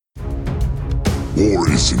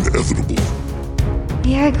War is inevitable.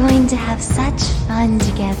 We are going to have such fun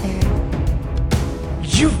together.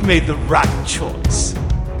 You've made the right choice.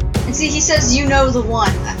 And see, he says, you know the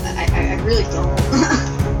one. I really don't.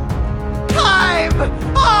 Time of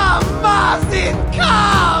Martin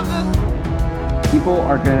come! People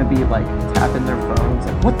are gonna be like tapping their phones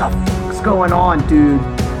like, what the fuck's going on, dude?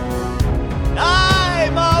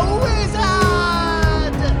 I'm a wizard!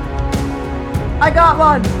 I got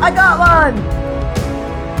one!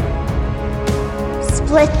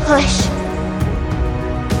 Split push.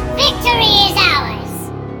 Victory is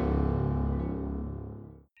ours!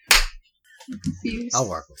 Confused. I'll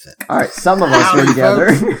work with it. Alright, some of us were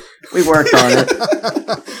together. We worked on it.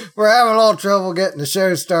 We're having a little trouble getting the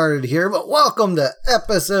show started here, but welcome to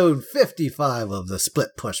episode 55 of the Split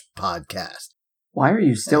Push podcast. Why are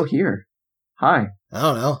you still here? Hi. I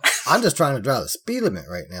don't know. I'm just trying to drive the speed limit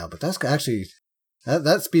right now, but that's actually...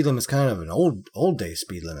 That speed limit is kind of an old day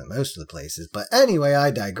speed limit most of the places. But anyway,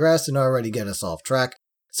 I digress and already get us off track.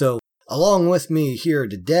 So, along with me here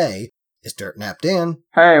today is Dirt Nap Dan.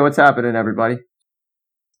 Hey, what's happening, everybody?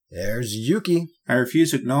 There's Yuki. I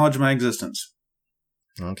refuse to acknowledge my existence.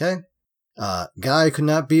 Okay. Guy could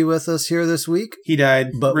not be with us here this week. He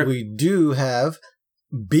died. But Rip. we do have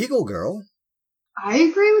Beagle Girl. I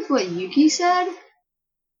agree with what Yuki said.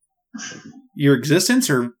 Your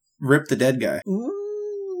existence or Rip the dead guy?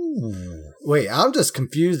 Ooh. Wait, I'm just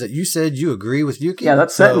confused that you said you agree with Yuki. Yeah,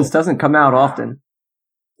 that sentence doesn't come out often.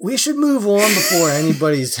 We should move on before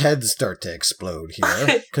anybody's heads start to explode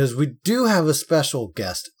here, because we do have a special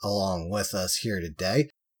guest along with us here today,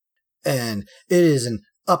 and it is an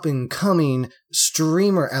up-and-coming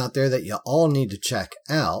streamer out there that you all need to check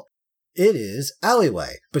out. It is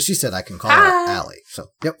Aliway, but she said I can call her Allie. So,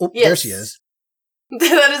 yep, Yes. There she is.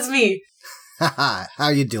 That is me. How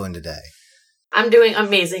are you doing today? I'm doing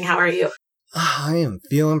amazing. How are you? I am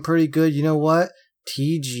feeling pretty good. You know what?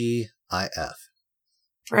 TGIF.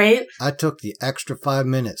 Right? I took the extra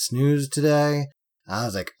 5-minute snooze today. I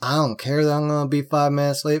was like, I don't care that I'm going to be 5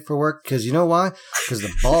 minutes late for work. Because you know why? Because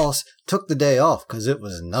the boss took the day off because it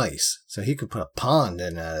was nice. So he could put a pond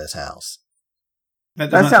in at his house.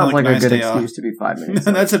 That That sounds like a nice good day off. excuse to be 5 minutes.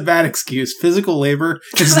 That's a bad excuse. Physical labor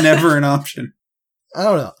is never an option. I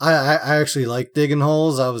don't know. I actually like digging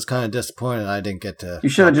holes. I was kind of disappointed I didn't get to. You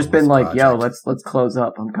should have help just with been the like, yo, project. let's close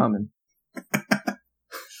up. I'm coming.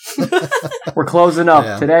 We're closing up.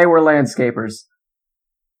 Yeah. Today we're landscapers.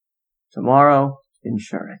 Tomorrow,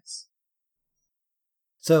 insurance.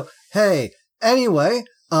 So, hey, anyway,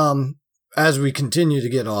 as we continue to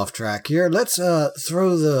get off track here, let's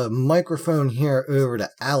throw the microphone here over to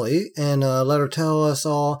Allie and let her tell us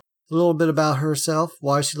all a little bit about herself,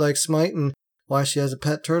 why she likes Smite, and why she has a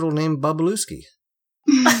pet turtle named Bubbalooski.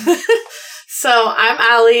 So I'm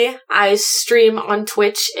Allie. I stream on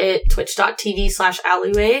Twitch at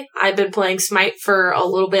twitch.tv/Aliway. I've been playing Smite for a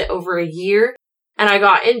little bit over a year, and I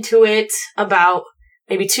got into it about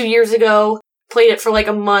maybe 2 years ago, played it for like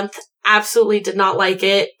a month, absolutely did not like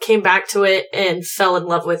it, came back to it, and fell in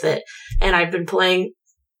love with it. And I've been playing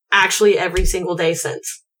actually every single day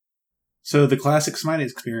since. So the classic Smite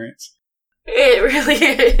experience. It really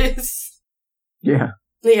is. Yeah.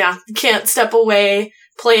 Yeah, can't step away,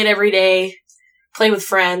 play it every day, play with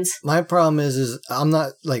friends. My problem is I'm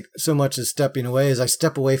not like so much as stepping away as I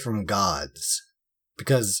step away from gods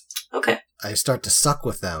because Okay. I start to suck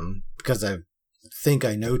with them because I think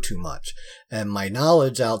I know too much and my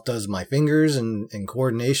knowledge outdoes my fingers and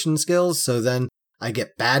coordination skills. So then I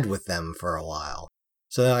get bad with them for a while.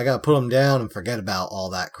 So then I got to put them down and forget about all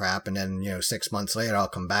that crap. And then, 6 months later, I'll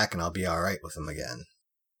come back and I'll be all right with them again.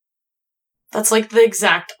 That's like the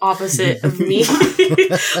exact opposite of me.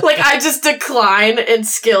 Like, I just decline in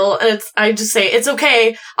skill, and I just say, it's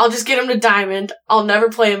okay, I'll just get him to diamond, I'll never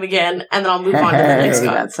play him again, and then I'll move on to the next Hey,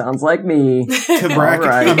 guy. that sounds like me. Kabrakan. All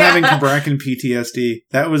right. I'm having Yeah. Kabrakan PTSD.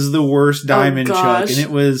 That was the worst diamond chuck, gosh. and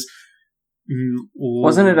it was...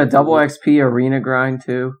 Wasn't it a double XP arena grind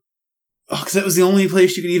too? Oh, because that was the only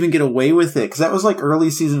place you could even get away with it. Because that was like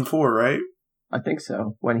early season 4, right? I think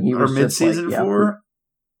so. When he Or was mid-season just like, 4?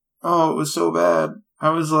 Oh, it was so bad.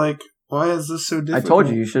 I was like, why is this so I difficult?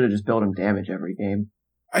 told you should have just built him damage every game.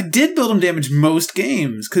 I did build him damage most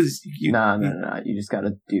games, because you... No. You just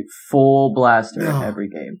gotta do full blaster No. every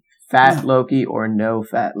game. Fat No. Loki or no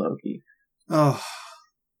fat Loki. Oh,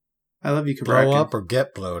 I love you, Kabrakan. Blow up or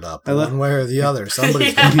get blowed up. I love- One way or the other.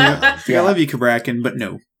 Somebody's Yeah. going to I love you, Kabrakan, but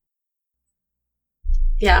no.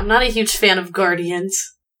 Yeah, I'm not a huge fan of Guardians.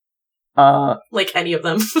 Like any of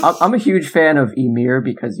them. I'm a huge fan of Ymir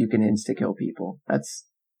because you can insta-kill people. It's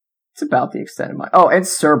about the extent of my... Oh, and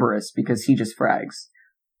Cerberus because he just frags.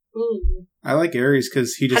 Ooh. I like Ares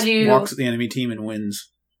because he just How do you- walks at the enemy team and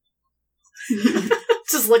wins.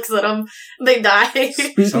 Just looks at them. They die.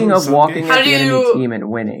 Speaking of Some walking game. at How the do enemy you- team and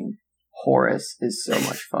winning, Horus is so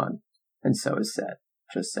much fun. And so is Set.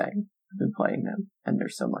 Just saying. I've been playing them, and they're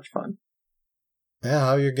so much fun. Yeah,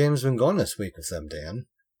 how your game's been going this week with them, Dan?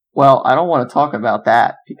 Well, I don't want to talk about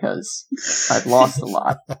that because I've lost a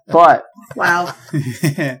lot. But Wow.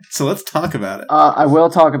 So let's talk about it. I will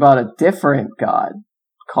talk about a different god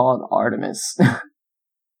called Artemis.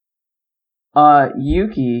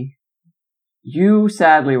 Yuki, you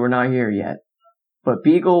sadly were not here yet, but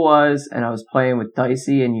Beagle was, and I was playing with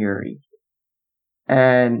Dicey and Yuri.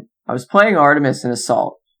 And I was playing Artemis in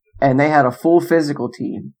Assault, and they had a full physical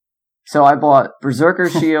team. So I bought Berserker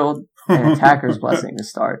Shield and Attacker's Blessing to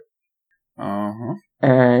start. Uh-huh.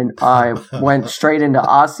 And I went straight into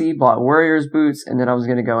Aussie, bought Warrior's Boots, and then I was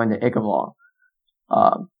going to go into Ichabod.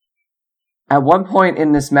 At one point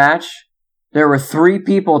in this match, there were 3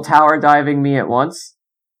 people tower diving me at once,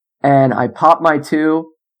 and I popped my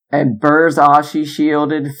 2, and Burr's Ashi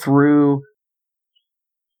shielded through,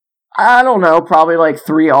 I don't know, probably like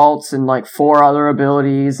 3 alts and like 4 other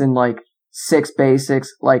abilities and like 6 basics.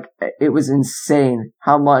 Like, it was insane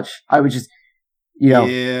how much I would just,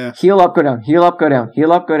 Yeah. heal up, go down, heal up, go down,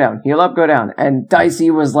 heal up, go down, heal up, go down. And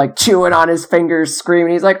Dicey was like chewing on his fingers,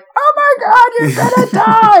 screaming. He's like, "Oh my god, you're gonna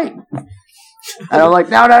die!" And I'm like,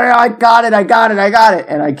 no, I got it.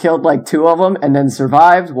 And I killed like 2 of them and then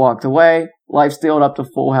survived, walked away, life stealed up to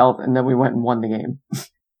full health, and then we went and won the game.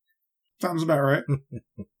 Sounds about right.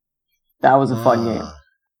 That was a fun game.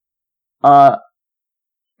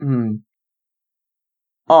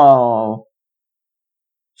 Oh.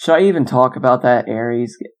 Should I even talk about that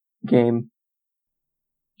Ares game?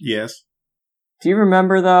 Yes. Do you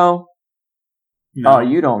remember though? No, Oh,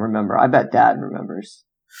 you don't remember. I bet Dad remembers.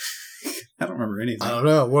 I don't remember anything. I don't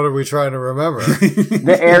know. What are we trying to remember?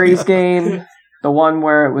 The Ares game, the one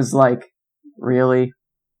where it was like, really?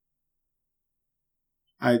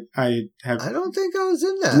 I have. I don't think I was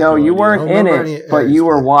in that. No, you I weren't don't in remember any it, but Ares you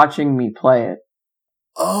were play. watching me play it.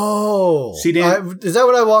 Oh. See, Dan- Is that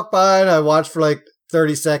when I walked by and I watched for like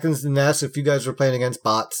 30 seconds and asked if you guys were playing against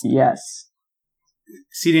bots? Yes.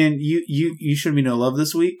 See, Dan, you showed me no love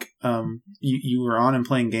this week. You were on and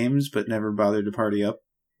playing games, but never bothered to party up.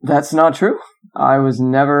 That's not true. I was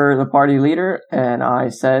never the party leader, and I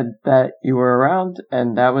said that you were around,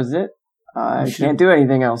 and that was it. I You should- can't do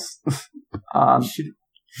anything else. You should-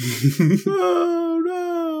 Oh,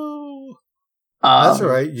 no. That's all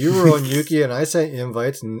right. You were on Yuki and I sent you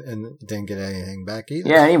invites and didn't get anything back either.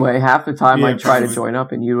 Yeah, anyway, half the time Yeah, I try to probably. join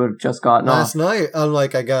up, and you would have just gotten Last off.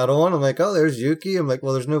 night, I got on. I'm like, oh, there's Yuki. I'm like,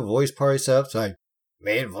 well, there's no voice party set up. So I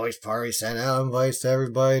made a voice party, sent out invites to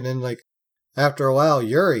everybody. And then, like, after a while,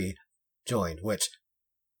 Yuri joined, which,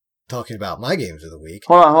 talking about my games of the week,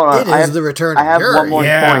 Hold on. it is the return I of have Yuri. one more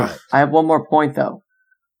Yeah. point. I have one more point, though.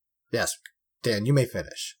 Yes, Dan, you may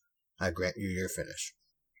finish. I grant you your finish.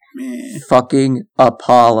 Meh. Fucking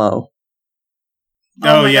Apollo.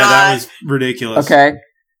 Oh, my yeah, God. that was ridiculous. Okay.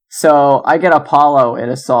 So I get Apollo in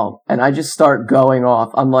Assault, and I just start going off.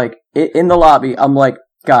 I'm like, in the lobby, I'm like,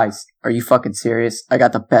 guys, are you fucking serious? I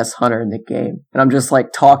got the best hunter in the game. And I'm just like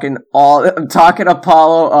I'm talking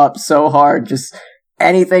Apollo up so hard, just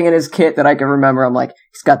anything in his kit that I can remember. I'm like,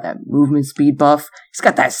 he's got that movement speed buff. He's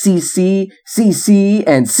got that CC,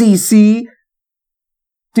 and CC.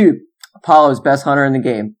 Dude, Apollo's best hunter in the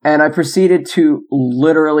game. And I proceeded to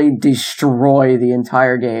literally destroy the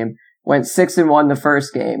entire game. Went 6-1 the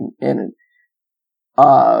first game in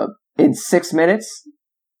 6 minutes.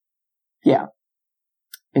 Yeah.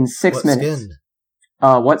 In 6 What minutes. skin?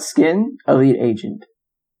 What skin? Elite Agent.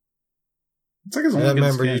 It's like his And I one good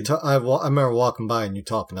remember skin. I remember walking by and you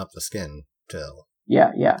talking up the skin till.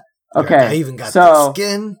 Yeah. Okay. I even got the so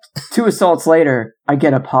skin. 2 assaults later, I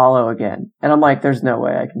get Apollo again. And I'm like, there's no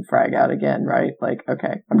way I can frag out again, right? Like,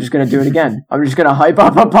 okay, I'm just gonna do it again. I'm just gonna hype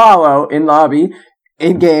up Apollo in lobby,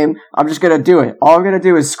 in game. I'm just gonna do it. All I'm gonna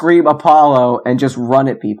do is scream Apollo and just run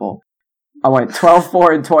at people. I went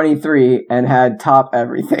 12-4 and 23 and had top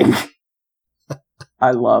everything.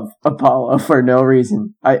 I love Apollo for no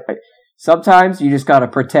reason. I sometimes you just gotta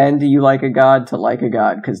pretend you like a god to like a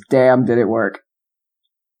god, cause damn did it work.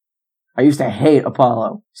 I used to hate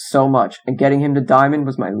Apollo so much, and getting him to Diamond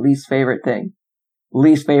was my least favorite thing.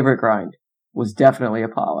 Least favorite grind was definitely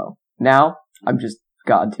Apollo. Now, I'm just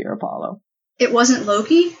god tier Apollo. It wasn't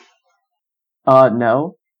Loki?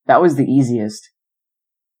 No. That was the easiest.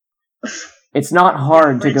 It's not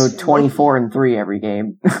hard Yeah, to but go it's 24 and 3 every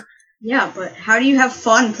game. Yeah, but how do you have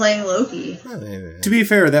fun playing Loki? To be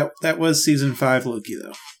fair, that was season 5 Loki,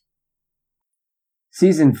 though.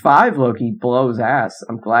 Season 5 Loki blows ass.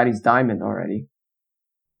 I'm glad he's diamond already.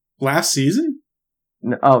 Last season?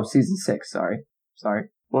 No, oh, season 6, sorry.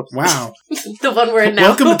 Whoops. Wow. The one we're in now.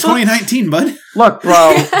 Welcome to 2019, bud. Look,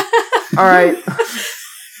 bro. Alright.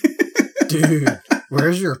 Dude,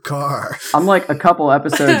 where's your car? I'm like a couple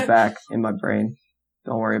episodes back in my brain.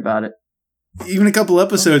 Don't worry about it. Even a couple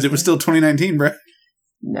episodes, it was still 2019, bro.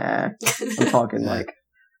 Nah. I'm talking like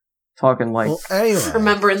Well, anyway,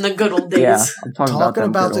 Remembering the good old days. yeah, I'm talking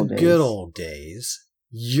about the days. good old days.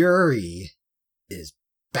 Yuri is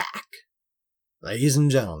back. Ladies and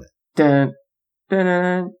gentlemen, Dun, dun,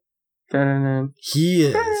 dun, dun, dun, he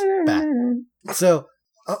is back. So,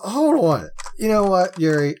 hold on. You know what,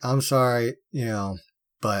 Yuri? I'm sorry,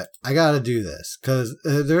 but I gotta do this. Because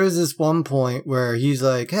there is this one point where he's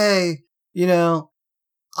like, hey,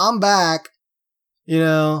 I'm back.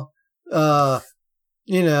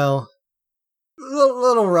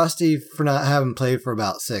 Little rusty for not having played for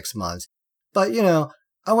about 6 months. But,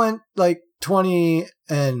 I went like 20-5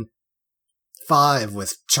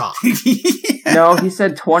 with Chop. No, he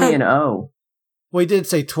said 20-0. Well, he did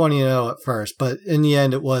say 20-0 at first, but in the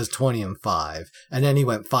end it was 20-5. And then he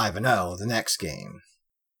went 5-0 the next game.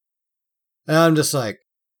 And I'm just like,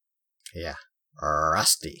 yeah,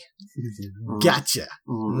 rusty. Gotcha.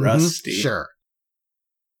 Rusty. Sure.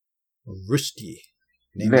 Rusty.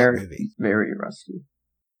 Name that movie. Very rusty.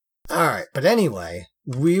 Alright, but anyway,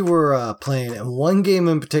 we were playing in one game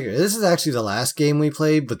in particular. This is actually the last game we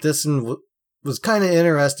played, but this one was kind of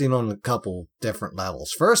interesting on a couple different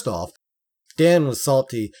levels. First off, Dan was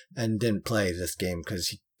salty and didn't play this game because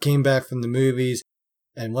he came back from the movies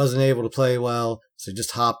and wasn't able to play well, so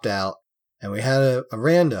just hopped out. And we had a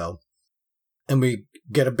rando, and we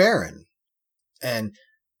get a Baron. And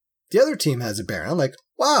the other team has a Baron. I'm like,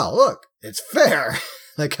 wow, look, it's fair.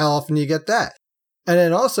 Like, how often do you get that? And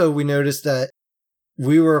then also we noticed that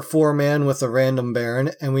we were a 4-man with a random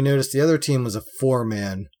Baron, and we noticed the other team was a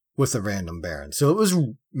 4-man with a random Baron. So it was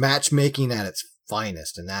matchmaking at its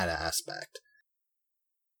finest in that aspect.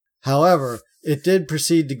 However, it did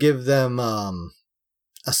proceed to give them a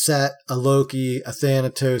Set, a Loki, a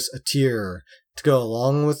Thanatos, a Tyr to go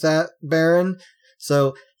along with that Baron.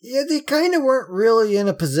 So, yeah, they kind of weren't really in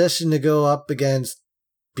a position to go up against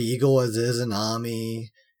Beagle as Izanami,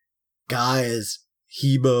 Guy as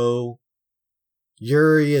Hebo,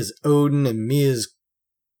 Yuri as Odin, and me as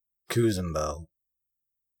Kuzumbo.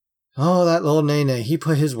 Oh, that little Nene, he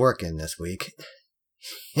put his work in this week.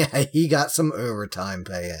 Yeah, he got some overtime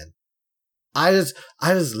pay in. I just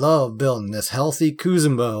love building this healthy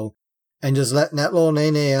Kuzumbo and just letting that little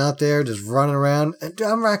Nene out there just running around. And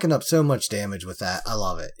I'm racking up so much damage with that. I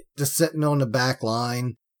love it. Just sitting on the back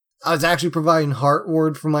line. I was actually providing heart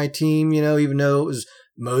ward for my team, even though it was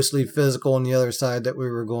mostly physical on the other side that we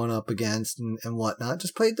were going up against and whatnot.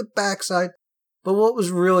 Just played the backside. But what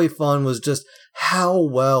was really fun was just how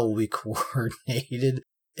well we coordinated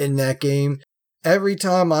in that game. Every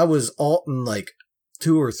time I was alting like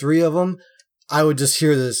 2 or 3 of them, I would just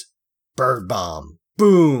hear this bird bomb.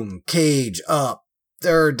 Boom, cage up.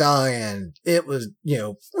 They're dying. It was,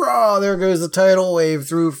 raw. There goes the tidal wave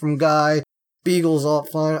through from Guy. Beagle's all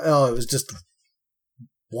fine. Oh, it was just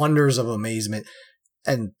wonders of amazement.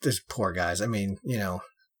 And those poor guys. I mean,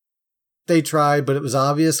 they tried, but it was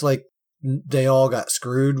obvious like they all got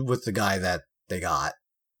screwed with the guy that they got.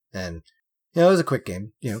 And, it was a quick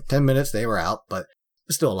game. 10 minutes, they were out, but it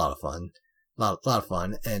was still a lot of fun. A lot of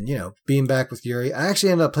fun. And, being back with Yuri, I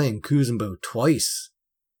actually ended up playing Kuzumbo twice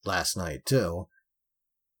last night, too.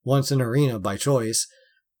 Once in arena by choice.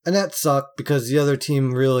 And that sucked because the other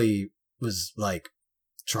team really was like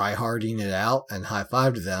try-harding it out, and high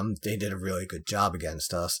five to them. They did a really good job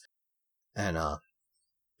against us and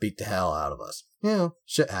beat the hell out of us.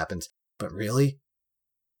 Shit happens. But really,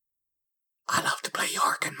 I love to play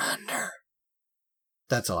your commander.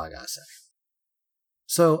 That's all I gotta say.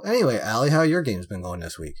 So anyway, Allie, how your game's been going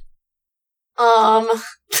this week?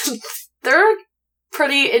 They're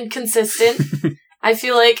pretty inconsistent. I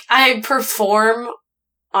feel like I perform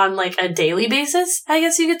on like a daily basis, I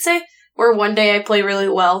guess you could say, where one day I play really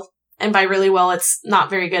well, and by really well, it's not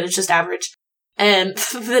very good, it's just average. And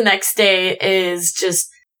the next day is just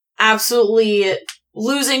absolutely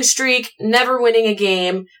losing streak, never winning a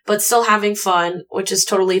game, but still having fun, which is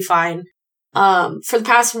totally fine. For the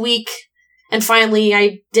past week, and finally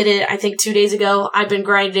I did it, I think 2 days ago, I've been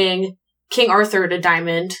grinding King Arthur to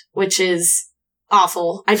Diamond, which is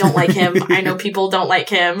awful. I don't like him. I know people don't like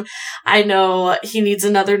him. I know he needs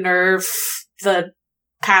another nerf. The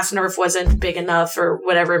past nerf wasn't big enough or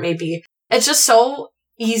whatever it may be. It's just so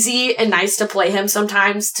easy and nice to play him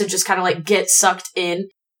sometimes, to just kind of like get sucked in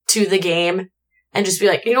to the game. and just be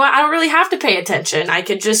like, you know what, I don't really have to pay attention. I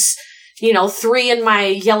could just, 3 in my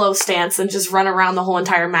yellow stance and just run around the whole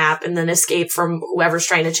entire map and then escape from whoever's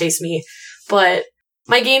trying to chase me. But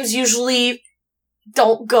my games usually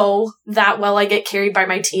don't go that well. I get carried by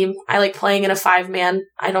my team. I like playing in a 5-man.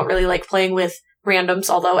 I don't really like playing with randoms,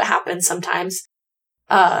 although it happens sometimes.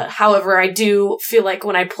 However, I do feel like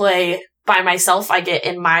when I play by myself, I get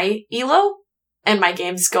in my elo, and my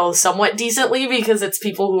games go somewhat decently because it's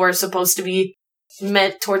people who are supposed to be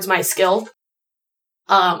meant towards my skill.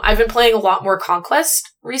 I've been playing a lot more Conquest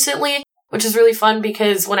recently, which is really fun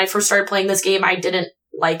because when I first started playing this game, I didn't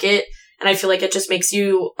like it. And I feel like it just makes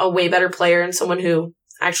you a way better player and someone who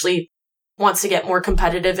actually wants to get more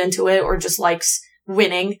competitive into it or just likes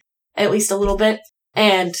winning at least a little bit.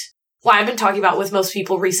 And what I've been talking about with most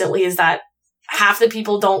people recently is that half the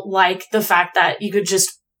people don't like the fact that you could just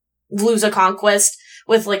lose a conquest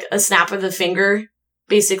with like a snap of the finger.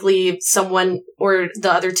 Basically, someone or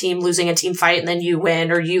the other team losing a team fight and then you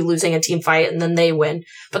win, or you losing a team fight and then they win.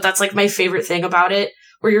 But that's like my favorite thing about it,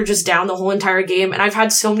 where you're just down the whole entire game. And I've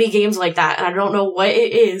had so many games like that, and I don't know what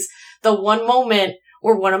it is. The one moment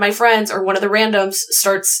where one of my friends or one of the randoms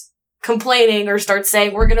starts complaining or starts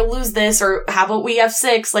saying, we're going to lose this, or how about we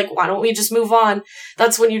F6? Like, why don't we just move on?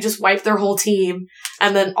 That's when you just wipe their whole team,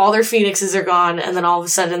 and then all their Phoenixes are gone, and then all of a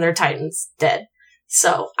sudden their Titan's dead.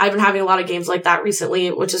 So I've been having a lot of games like that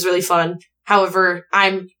recently, which is really fun. However,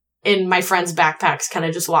 I'm in my friends' backpacks kind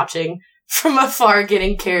of just watching from afar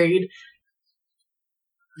getting carried.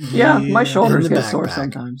 Yeah, my shoulders get sore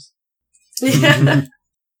backpack. sometimes. Yeah.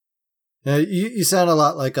 You sound a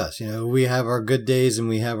lot like us. We have our good days and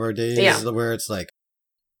we have our days where it's like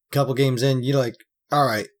a couple games in, you're like, all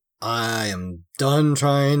right, I am done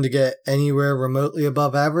trying to get anywhere remotely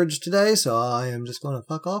above average today, so I am just going to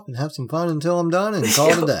fuck off and have some fun until I'm done and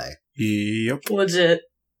call it a day. Yep. Legit.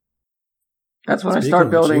 That's when Speaking I start of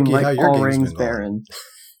which, building Yuki, how like your all game's rings been going?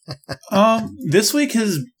 Baron. This week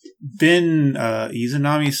has been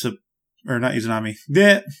Izanami, or not Izanami.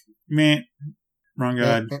 Wrong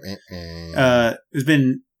god. It's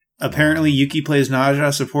been apparently Yuki plays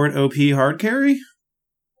Naja support OP hard carry.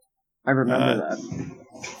 I remember that.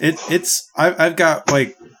 I've got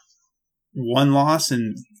like one loss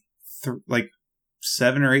in like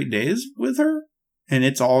 7 or 8 days with her, and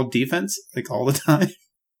it's all defense like all the time.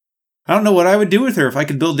 I don't know what I would do with her if I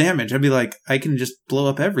could build damage. I'd be like, I can just blow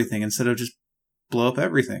up everything instead of just blow up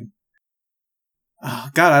everything. Oh,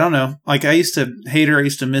 God, I don't know. Like, I used to hate her. I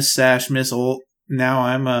used to miss Sash, miss ult. Now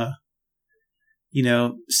I'm,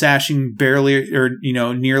 sashing barely or,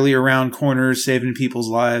 nearly around corners, saving people's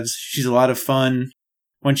lives. She's a lot of fun.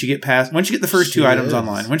 Once you get the first two items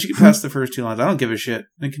online, once you get past the first 2 lines, I don't give a shit.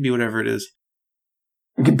 It can be whatever it is.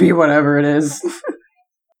 It could be whatever it is.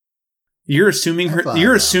 You're assuming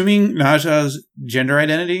Naja's gender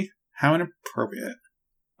identity? How inappropriate.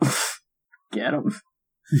 Get him.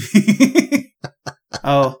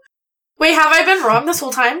 Oh. Wait, have I been wrong this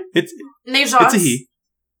whole time? It's Naja's? a he.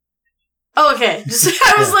 Oh, okay.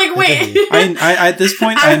 I was like, wait. I at this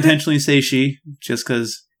point, I intentionally say she, just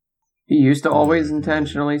because. He used to always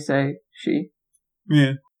intentionally say she.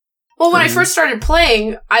 Yeah. Well, when I first started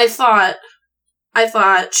playing, I thought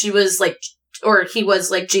she was like, or he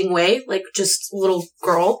was like Jingwei, like just little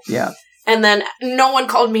girl. Yeah. And then no one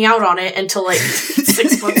called me out on it until like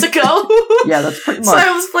 6 months ago. Yeah, that's pretty much. So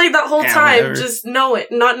I was playing that whole time, whatever. just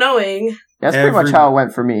not knowing. That's pretty much how it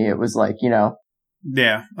went for me. It was like, Yeah.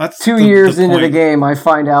 That's 2 years into the game, I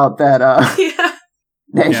find out that Yeah.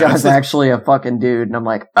 Neisha's actually a fucking dude, and I'm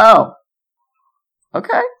like, oh,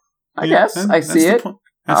 okay, I guess I see it.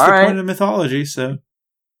 That's All the right. point of mythology. So,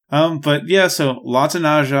 but yeah, so lots of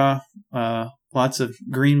Naja, lots of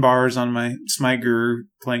green bars on my Smite Guru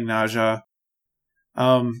playing Naja.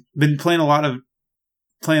 Been playing a lot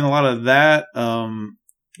of that.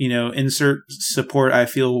 Insert support I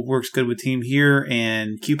feel works good with Team Here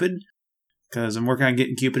and Cupid, because I'm working on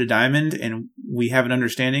getting Cupid a diamond, and we have an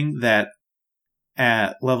understanding that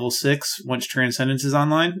at level 6, once Transcendence is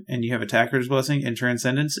online and you have Attacker's Blessing and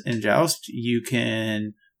Transcendence and Joust, you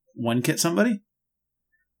can one-kit somebody.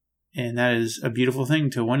 And that is a beautiful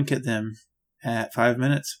thing to one-kit them at 5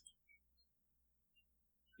 minutes.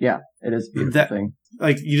 Yeah, it is a beautiful thing.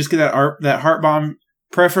 Like, you just get that heart bomb,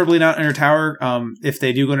 preferably not under tower. If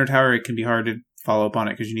they do go under tower, it can be hard to follow up on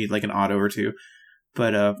it because you need like an auto or two.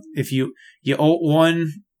 But if you ult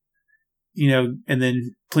one, and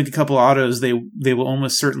then plink a couple autos, they will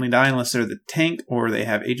almost certainly die unless they're the tank or they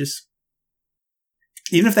have Aegis.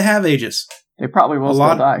 Even if they have Aegis, they probably will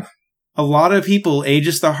still die. A lot of people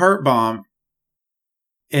Aegis the heart bomb,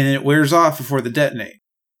 and it wears off before the detonate.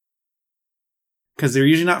 because they're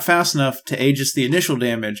usually not fast enough to Aegis the initial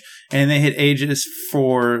damage, and they hit Aegis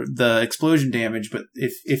for the explosion damage. But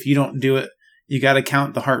if you don't do it, you got to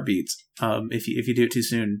count the heartbeats. If you do it too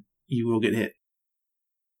soon, you will get hit.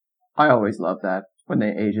 I always love that when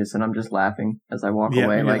they Aegis, and I'm just laughing as I walk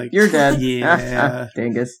away, you're like, you're dead. Yeah.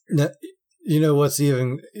 Dingus. No, you know what's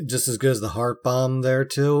even just as good as the heart bomb there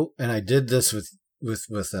too? And I did this with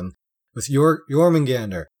them. With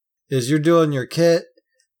Jormungandr, is you're doing your kit.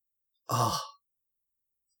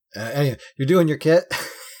 Anyway, you're doing your kit,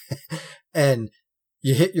 and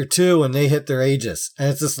you hit your 2 and they hit their Aegis. And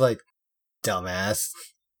it's just like, dumbass,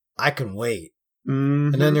 I can wait.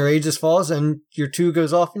 Mm-hmm. And then their Aegis falls and your 2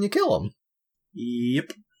 goes off and you kill them.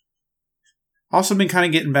 Yep. Also been kind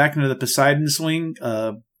of getting back into the Poseidon swing,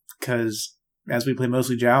 because as we play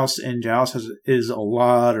mostly Joust, and Joust is a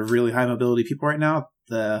lot of really high mobility people right now.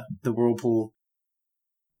 The Whirlpool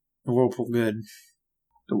good.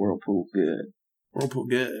 The Whirlpool good. Whirlpool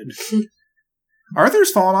good.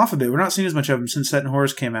 Arthur's fallen off a bit. We're not seeing as much of him since Set and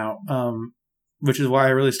Horus came out, which is why I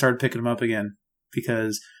really started picking him up again,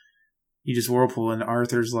 because you just Whirlpool and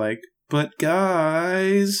Arthur's like, but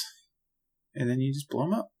guys, and then you just blow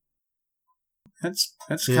him up. That's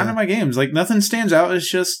kind of my games. Like, nothing stands out.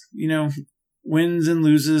 It's just, wins and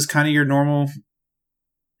loses, kind of your normal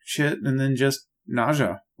shit, and then just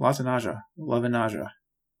nausea. Lots of nausea. Loving nausea.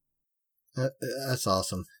 That's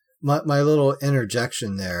awesome. My little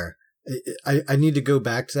interjection there, I need to go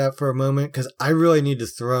back to that for a moment, because I really need to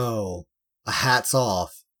throw a hats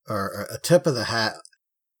off, or a tip of the hat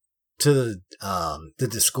to the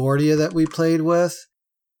Discordia that we played with.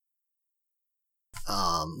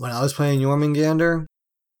 When I was playing Jormungandr,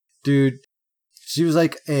 dude, she was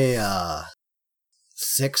like a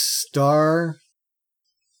 6-star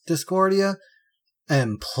Discordia,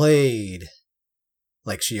 and played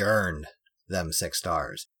like she earned them 6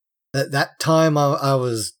 stars. That time I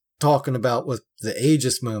was talking about with the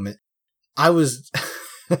Aegis moment, I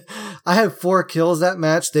had 4 kills that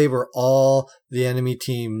match. They were all the enemy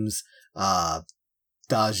team's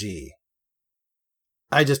Daji.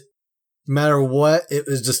 No matter what, it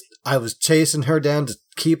was just, I was chasing her down, just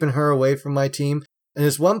keeping her away from my team. And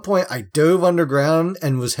at one point, I dove underground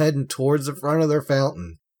and was heading towards the front of their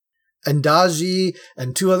fountain. And Daji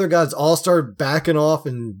and 2 other gods all started backing off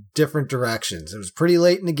in different directions. It was pretty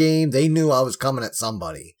late in the game. They knew I was coming at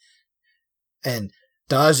somebody. And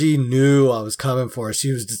Daji knew I was coming for her.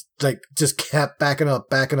 She was just kept backing up,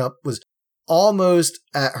 was almost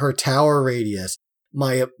at her tower radius.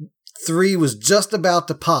 My 3 was just about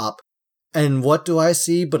to pop. And what do I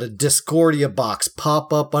see but a Discordia box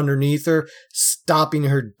pop up underneath her, stopping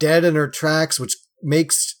her dead in her tracks, which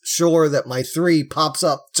makes sure that my 3 pops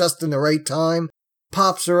up just in the right time,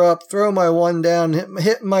 pops her up, throw my 1 down,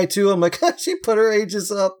 hit my 2. I'm like, she put her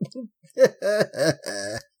Aegis up. Yeah,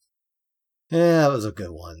 that was a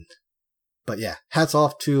good one. But yeah, hats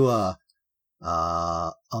off to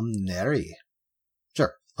Umneri.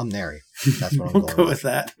 Sure, Umneri. That's what I'm we'll going go with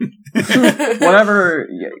that. Whatever.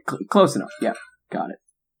 Yeah, close enough. Yeah, got it.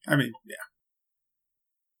 I mean, yeah.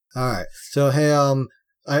 All right. So hey,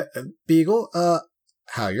 Beagle,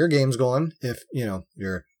 how your game's going? If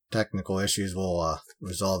your technical issues will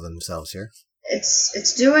resolve themselves here.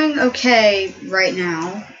 It's doing okay right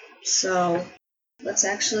now. So let's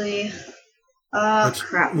actually.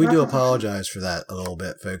 Crap. We do apologize for that a little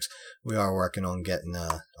bit, folks. We are working on getting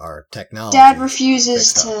our technology. Dad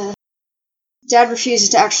refuses to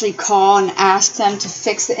actually call and ask them to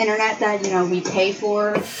fix the internet that we pay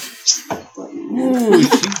for. Ooh,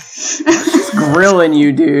 she's grilling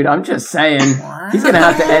you, dude. I'm just saying. He's gonna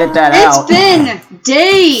have to edit that out. It's been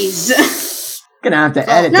days. Gonna have to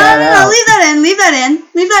edit No, out. leave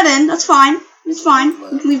that in. That's fine. It's fine.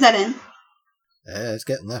 We can leave that in. Yeah, it's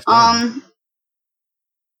getting left in.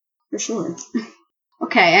 For sure.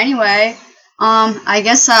 Okay, anyway, I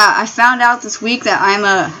guess I found out this week that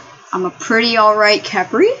I'm a pretty alright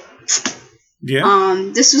Khepri.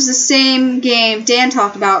 Yeah. This was the same game Dan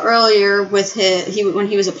talked about earlier with when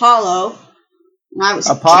he was Apollo. And I was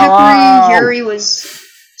Apollo! Khepri, Yuri was...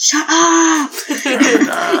 Shut up!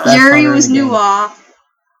 Yuri was Nuwa,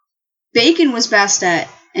 Bacon was Bastet,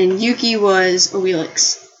 and Yuki was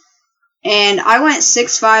Awilix. And I went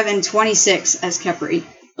 6'5" and 26 as Khepri.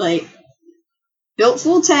 Like, built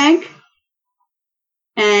full tank,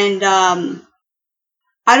 and I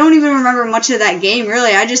don't even remember much of that game,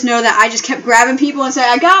 really. I just know that I just kept grabbing people and say,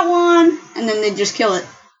 I got one, and then they'd just kill it.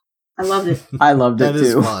 I loved it. I loved it,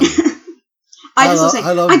 too. Fun. I just was like,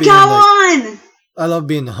 I got one! I love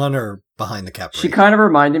being the hunter behind the Khepri. She kind of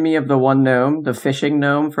reminded me of the one gnome, the fishing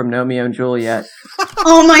gnome from Romeo and Juliet.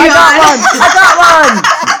 Oh my god! I got one!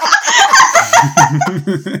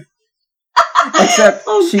 Except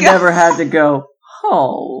Oh, she God. never had to go,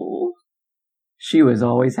 oh. She was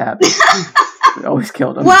always happy. We always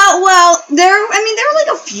killed him. Well, there were like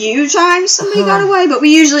a few times somebody got away, but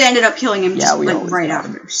we usually ended up killing him Yeah, just we like always right got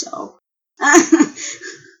him. after, so.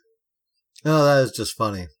 Oh, that is just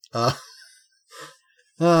funny.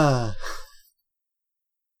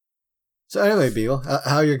 So anyway, Beagle,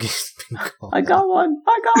 how your game's been going? I got one.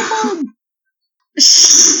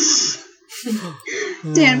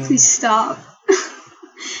 Dan, please stop.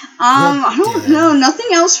 I don't know. Nothing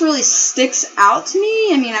else really sticks out to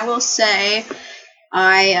me. I mean, I will say,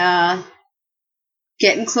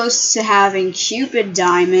 getting close to having Cupid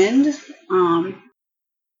Diamond. I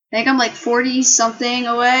think I'm like 40 something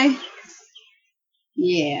away.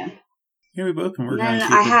 Yeah. Yeah, we both can work And on then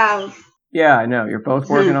Cupid. I have. Yeah, I know. You're both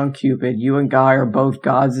working on Cupid. You and Guy are both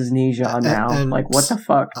gods as Nisha now. and- Like, what the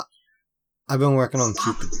fuck? I've been working on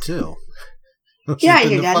Cupid too. Which Yeah, has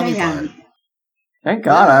been your the dad. funny Yeah. part. Thank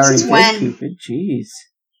God I already Since when? did Cupid. Jeez.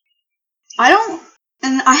 I don't.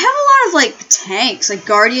 And I have a lot of like tanks, like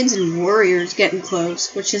Guardians and Warriors getting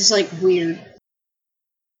close, which is like weird.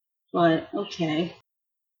 But okay.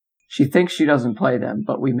 She thinks she doesn't play them,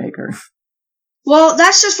 but we make her. Well,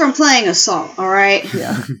 that's just from playing Assault, alright?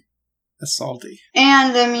 Yeah. That's salty.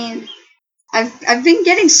 And I mean, I've been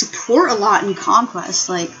getting support a lot in Conquest.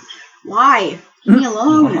 Like, why? Leave me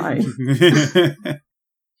alone. Why?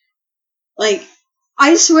 Like,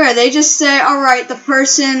 I swear, they just say, alright, the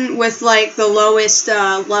person with like the lowest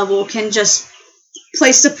level can just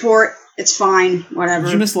play support. It's fine, whatever.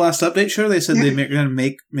 Did you miss the last update show? They said they're going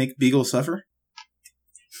to make Beagle suffer.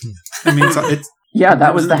 I mean, it's Yeah,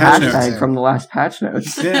 that was in the the patch hashtag notes. from the last patch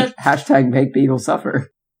notes. Yeah. Hashtag make Beagle suffer.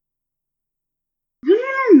 I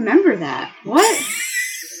don't even remember that. What?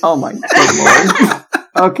 Oh my good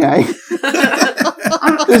lord. Okay.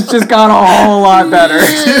 This just got a whole lot better.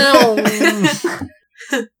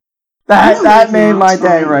 That made my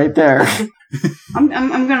day right there. I'm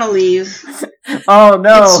gonna leave. Oh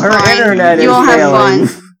no, It's her fine. internet is You'll have failing.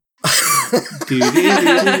 fun.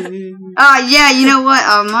 Doo-doo-doo. Yeah, you know what?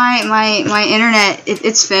 My internet,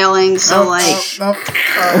 it's failing. So like,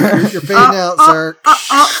 You're fading out, sir.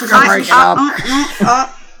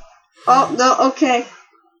 no, okay.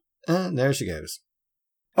 And there she goes.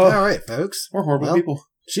 Oh. All right, folks. We're horrible Well, people.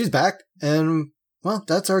 She's back, and well,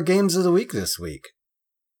 that's our games of the week this week.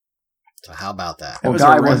 So how about that? That Well, was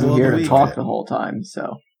Guy our wasn't Rebel of here the to Week. talk the whole time,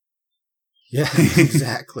 so Yeah,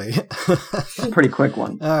 exactly. pretty quick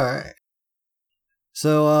one. All right.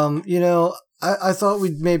 So, I thought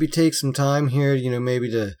we'd maybe take some time here,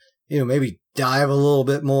 maybe dive a little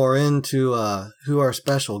bit more into who our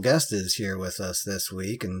special guest is here with us this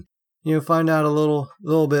week, and find out a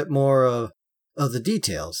little bit more of the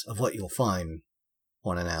details of what you'll find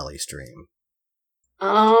on an alley stream.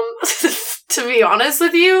 To be honest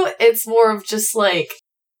with you, it's more of just like,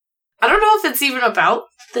 I don't know if it's even about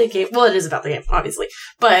the game. Well, it is about the game, obviously,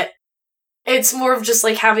 but it's more of just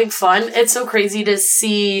like having fun. It's so crazy to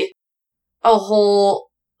see a whole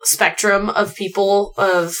spectrum of people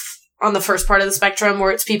on the first part of the spectrum,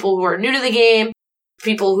 where it's people who are new to the game,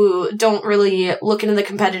 people who don't really look into the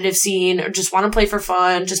competitive scene or just want to play for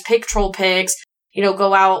fun, just pick troll picks,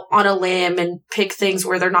 go out on a limb and pick things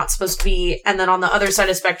where they're not supposed to be. And then on the other side of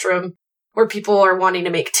the spectrum, where people are wanting to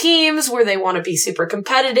make teams, where they want to be super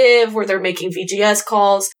competitive, where they're making VGS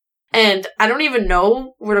calls. And I don't even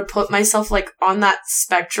know where to put myself like on that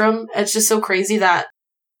spectrum. It's just so crazy that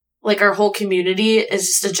like our whole community is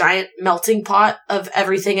just a giant melting pot of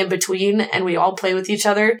everything in between, and we all play with each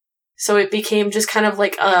other. So it became just kind of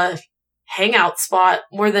like a hangout spot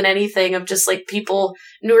more than anything, of just like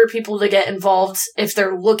newer people to get involved if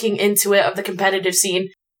they're looking into it, of the competitive scene.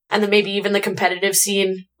 And then maybe even the competitive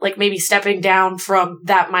scene, like maybe stepping down from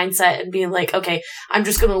that mindset and being like, okay, I'm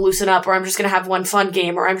just going to loosen up, or I'm just going to have one fun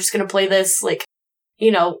game, or I'm just going to play this, like,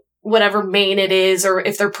 whatever main it is, or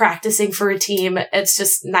if they're practicing for a team. It's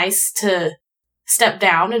just nice to step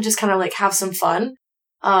down and just kind of like have some fun.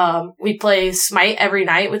 We play Smite every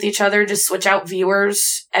night with each other, just switch out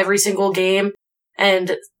viewers every single game,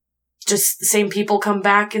 and just the same people come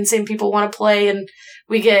back and same people want to play, and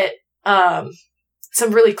we get,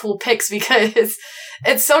 some really cool picks, because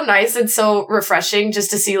it's so nice and so refreshing just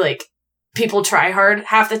to see like people try hard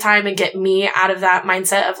half the time and get me out of that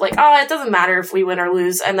mindset of like, oh, it doesn't matter if we win or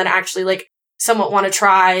lose, and then actually like somewhat want to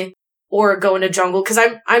try or go into jungle, because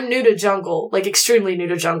I'm new to jungle, like extremely new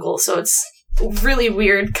to jungle, so it's really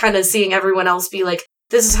weird kind of seeing everyone else be like,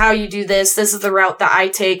 this is how you do this is the route that I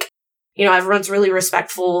take. Everyone's really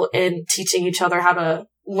respectful in teaching each other how to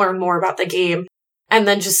learn more about the game. And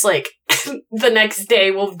then just like the next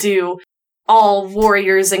day we'll do all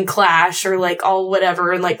warriors in Clash or like all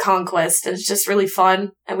whatever in like Conquest. And it's just really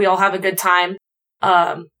fun and we all have a good time.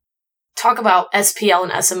 Talk about SPL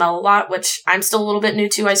and SML a lot, which I'm still a little bit new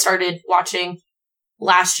to. I started watching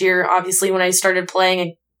last year. Obviously, when I started playing,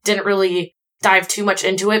 I didn't really dive too much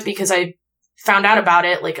into it because I found out about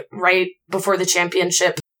it like right before the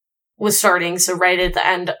championship was starting. So right at the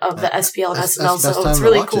end of the SPL and SML. So it's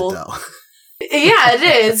really cool. Yeah, it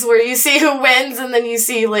is, where you see who wins and then you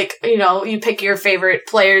see like, you know, you pick your favorite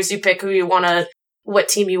players, you pick what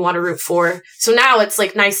team you want to root for. So now it's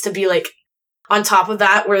like nice to be like on top of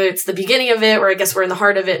that, where it's the beginning of it, or I guess we're in the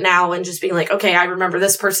heart of it now, and just being like, okay, I remember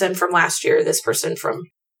this person from last year, this person from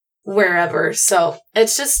wherever. So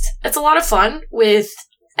it's a lot of fun with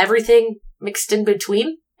everything mixed in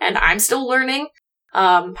between, and I'm still learning.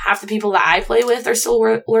 Half the people that I play with are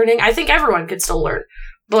still learning. I think everyone could still learn,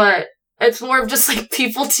 but it's more of just like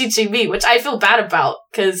people teaching me, which I feel bad about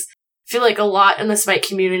because I feel like a lot in the Smite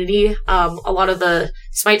community, a lot of the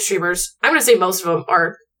Smite streamers, I'm going to say most of them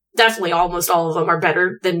are definitely almost all of them are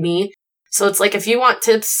better than me. So it's like, if you want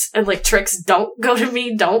tips and like tricks, don't go to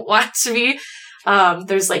me. Don't watch me.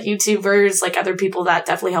 There's like YouTubers, like other people that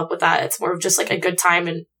definitely help with that. It's more of just like a good time.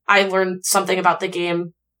 And I learn something about the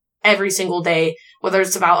game every single day, whether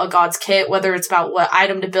it's about a God's kit, whether it's about what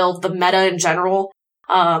item to build, the meta in general.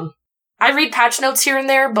 I read patch notes here and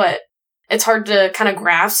there, but it's hard to kind of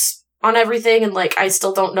grasp on everything. And like, I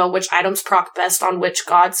still don't know which items proc best on which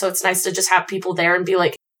god. So it's nice to just have people there and be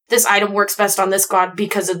like, this item works best on this god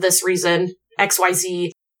because of this reason,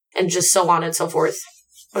 XYZ, and just so on and so forth.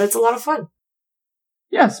 But it's a lot of fun.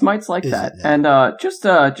 Yeah, Smite's like that. And just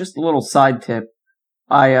a little side tip.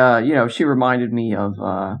 She reminded me of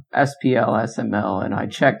SPL, SML, and I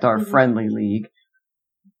checked our friendly league.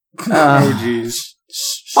 Oh, jeez.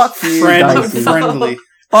 Fuck you, Dicey. Friendly.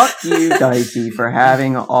 Fuck you, Dicey, for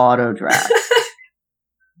having auto draft.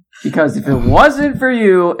 Because if it wasn't for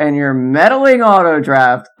you and your meddling auto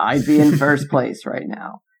draft, I'd be in first place right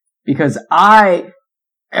now. Because I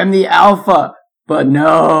am the alpha, but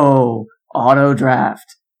no auto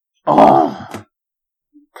draft. Oh,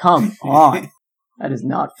 come on. That is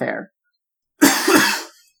not fair.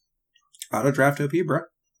 Auto draft OP, bro.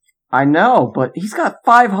 I know, but he's got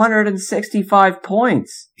 565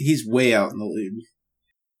 points. He's way out in the lead.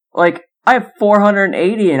 Like, I have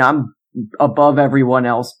 480 and I'm above everyone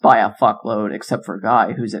else by a fuckload, except for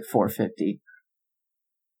Guy, who's at 450.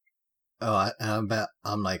 Oh,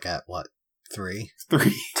 I'm like at what? 3?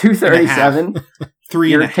 237. 3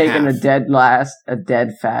 You're and a taking half. a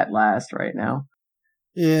dead fat last right now.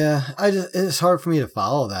 Yeah, it's hard for me to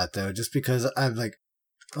follow that though, just because I'm like,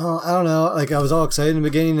 well, I don't know. Like, I was all excited in the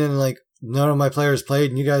beginning, and like none of my players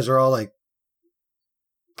played, and you guys are all like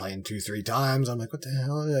playing 2-3 times. I'm like, what the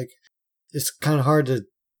hell? Like, it's kind of hard to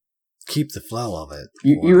keep the flow of it.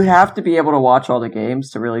 You have to be able to watch all the games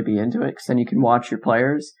to really be into it, because then you can watch your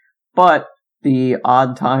players. But the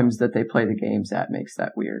odd times that they play the games at makes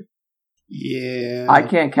that weird. Yeah. I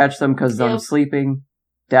can't catch them because I'm sleeping.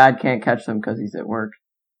 Dad can't catch them because he's at work.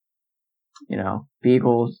 You know,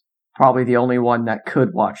 Beagle's probably the only one that could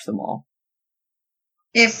watch them all.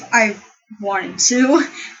 If I wanted to,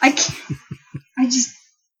 I can't. I just.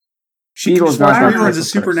 Beagle's watch not reruns of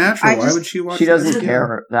Supernatural. Why would she watch? She doesn't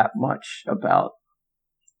care that much about.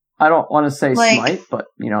 I don't want to say Smite, but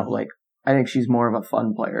I think she's more of a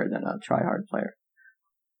fun player than a try-hard player.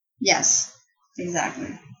 Yes,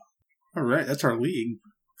 exactly. All right, that's our league.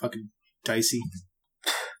 Fucking dicey.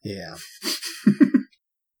 Yeah.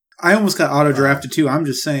 I almost got auto drafted too. I'm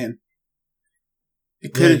just saying. I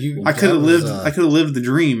could have lived the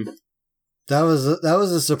dream. That was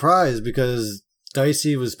a surprise because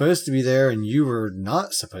Dicey was supposed to be there and you were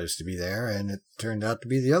not supposed to be there, and it turned out to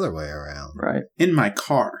be the other way around. Right. In my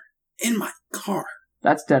car.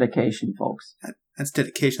 That's dedication, folks. That's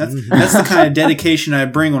dedication. That's the kind of dedication I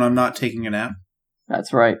bring when I'm not taking a nap.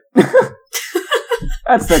 That's right.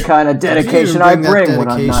 That's the kind of dedication I bring when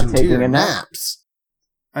I'm not taking a nap.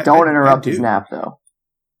 Don't interrupt his nap, though.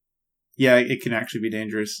 Yeah, it can actually be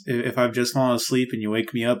dangerous. If I've just fallen asleep and you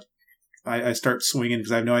wake me up, I start swinging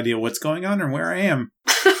because I have no idea what's going on or where I am.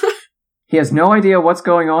 He has no idea what's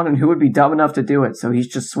going on and who would be dumb enough to do it, so he's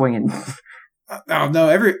just swinging. Oh no!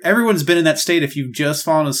 Everyone's been in that state. If you've just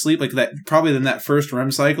fallen asleep, like that, probably in that first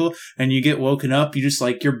REM cycle, and you get woken up, you just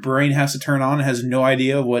like your brain has to turn on and has no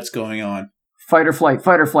idea what's going on. Fight or flight!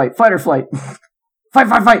 Fight or flight! Fight or flight!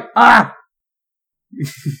 Fight! Ah!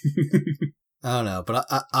 I don't know, but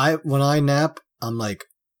I when I nap, I'm like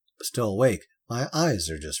still awake. My eyes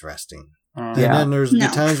are just resting. And then there's the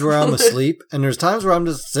times where I'm asleep, and there's times where I'm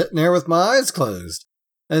just sitting there with my eyes closed.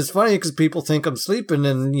 And it's funny because people think I'm sleeping,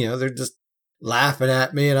 and they're just laughing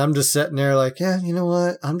at me, and I'm just sitting there like, yeah, you know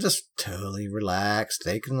what? I'm just totally relaxed.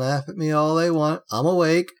 They can laugh at me all they want. I'm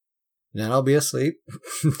awake. Then I'll be asleep,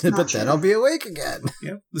 but then I'll be awake again.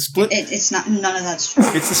 Yeah, the split. It's not. None of that's true.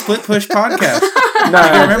 It's the Split Push podcast.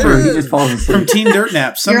 No, remember, he just falls asleep. From Teen Dirt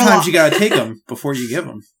Naps, sometimes you gotta take them before you give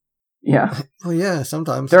them. Yeah. Well, yeah,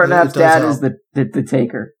 sometimes. Dirt Nap's dad help. is the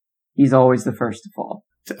taker. He's always the first to fall.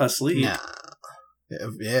 Asleep. Nah.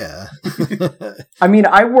 Yeah. I mean,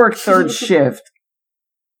 I work third shift,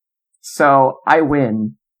 so I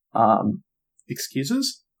win.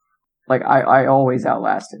 Excuses? Like, I always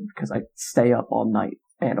outlast him because I stay up all night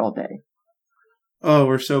and all day. Oh,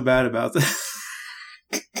 we're so bad about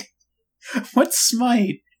that. What's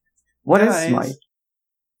Smite? What is Guys. Smite?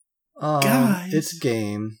 Guys. It's a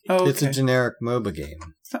game. Oh, It's a okay. generic MOBA game.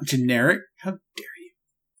 It's not generic. How dare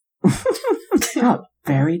you? How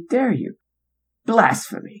very dare you?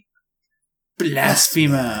 Blasphemy.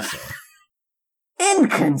 Blasphemer.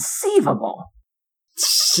 Inconceivable.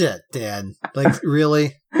 Shit, Dan. Like,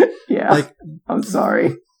 really? Yeah, Like, I'm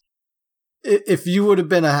sorry. if you would have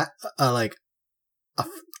been a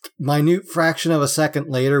minute fraction of a second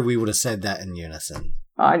later, we would have said that in unison.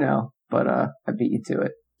 I know, but I beat you to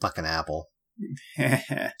it. Fucking apple.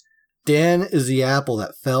 Dan is the apple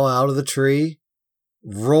that fell out of the tree,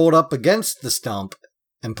 rolled up against the stump,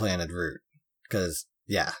 and planted root. Because,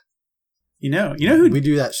 yeah. You know who? We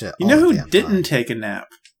do that shit. You all know the who damn didn't time. take a nap?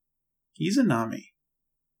 Izanami.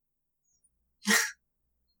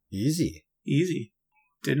 Easy. Easy.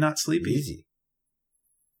 Did not sleep easy. Easy.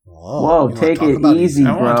 Whoa, Whoa, you wanna take talk it about easy,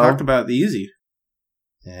 I want bro. to talk about the easy.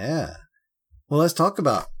 Yeah. Well, let's talk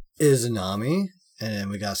about Izanami. And then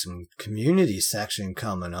we got some community section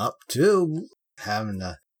coming up, too.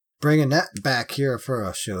 Bringing that back here for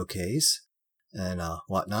a showcase and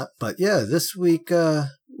whatnot. But yeah, this week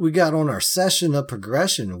we got on our session of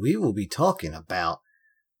progression. We will be talking about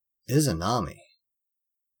Izanami.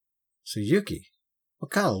 So Yuki,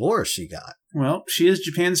 what kind of lore she got? Well, she is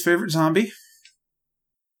Japan's favorite zombie.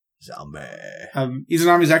 Zombie.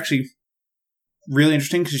 Izanami is actually really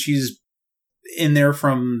interesting because she's in there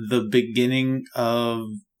from the beginning of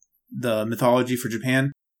the mythology for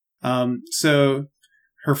Japan. So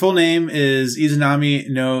her full name is Izanami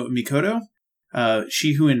no Mikoto,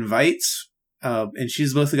 she who invites, and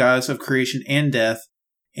she's both the goddess of creation and death.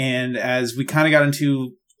 And as we kind of got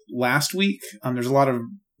into last week, there's a lot of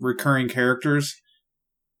recurring characters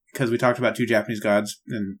because we talked about two Japanese gods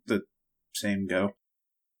in the same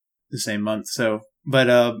month. So,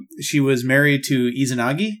 but she was married to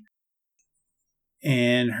Izanagi.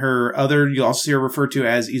 And her other, you'll also see her referred to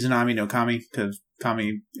as Izanami no Kami, because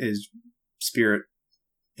Kami is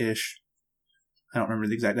spirit-ish. I don't remember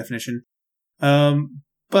the exact definition.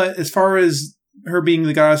 But as far as her being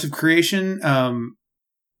the goddess of creation,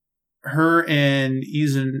 her and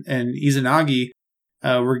Izanagi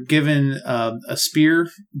were given a spear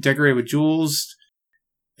decorated with jewels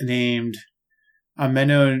named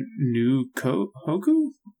Ameno no Hoku?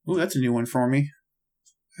 Ooh, that's a new one for me.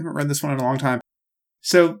 I haven't read this one in a long time.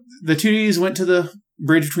 So the two deities went to the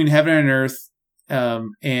bridge between heaven and earth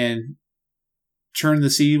and churned the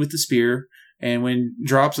sea with the spear. And when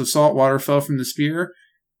drops of salt water fell from the spear,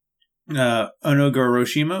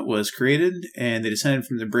 Onogoroshima was created, and they descended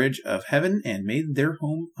from the bridge of heaven and made their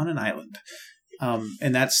home on an island.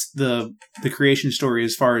 And that's the creation story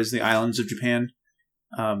as far as the islands of Japan.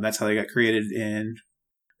 That's how they got created and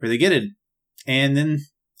where they get it. And then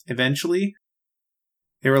eventually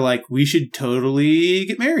they were like, we should totally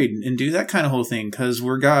get married and do that kind of whole thing because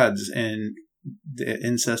we're gods and the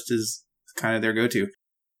incest is kind of their go-to.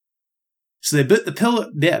 So they built the pillar.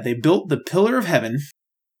 Yeah, they built the pillar of heaven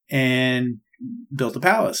and built a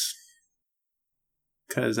palace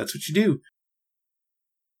because that's what you do.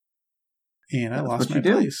 And I lost my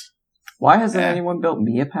place. Why hasn't anyone built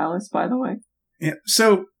me a palace, by the way? Yeah,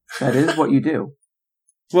 so that is what you do.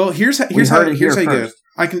 Well, here's how you go.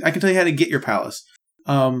 I can tell you how to get your palace.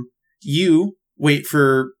 You wait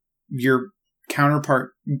for your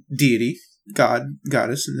counterpart deity,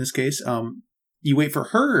 goddess in this case. You wait for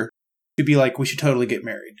her to be like, we should totally get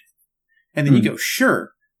married. And then you go, sure.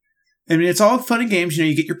 I mean, it's all fun and games.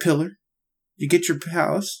 You get your pillar, you get your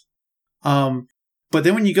palace. But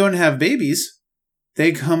then when you go and have babies,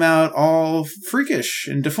 they come out all freakish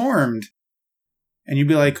and deformed. And you'd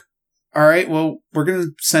be like, all right, well, we're going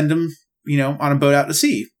to send them, on a boat out to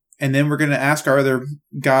sea. And then we're going to ask our other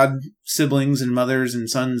god siblings and mothers and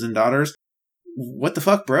sons and daughters, what the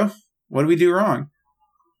fuck, bro? What did we do wrong?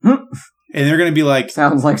 And they're going to be like,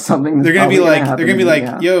 sounds like something. They're going to be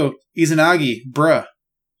like, yo, Izanagi, bruh,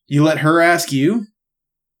 you let her ask you?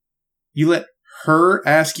 You let her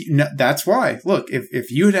asking, no, that's why. Look,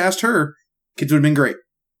 if you had asked her, kids would have been great.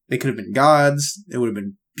 They could have been gods. They would have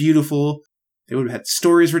been beautiful. They would have had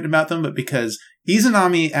stories written about them. But because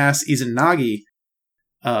Izanami asked Izanagi,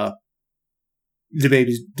 the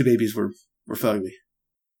babies were fugly.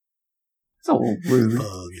 So rude.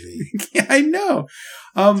 Fugly. Yeah, I know.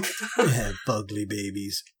 Yeah, fugly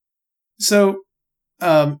babies. So,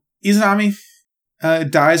 Izanami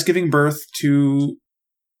dies giving birth to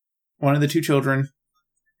one of the two children,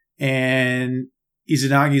 and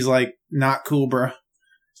Izanagi's like, not cool, bruh.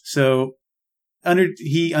 So,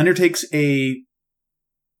 he undertakes a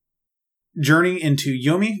journey into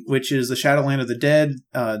Yomi, which is the Shadowland of the Dead,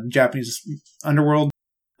 Japanese underworld.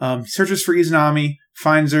 Searches for Izanami,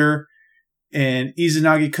 finds her, and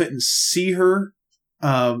Izanagi couldn't see her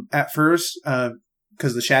at first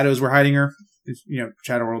because the shadows were hiding her.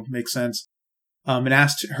 Shadow World makes sense. And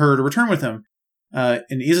asked her to return with him.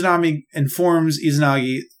 And Izanami informs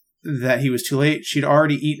Izanagi that he was too late. She'd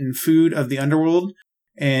already eaten food of the underworld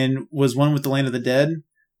and was one with the land of the dead.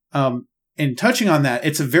 And touching on that,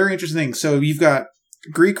 it's a very interesting thing. So you've got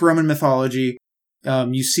Greek Roman mythology.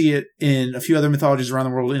 You see it in a few other mythologies around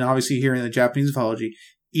the world, and obviously here in the Japanese mythology.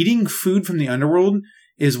 Eating food from the underworld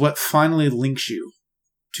is what finally links you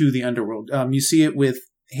to the underworld. You see it with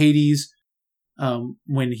Hades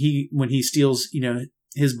when he steals,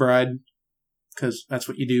 his bride, because that's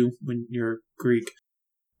what you do when you're Greek.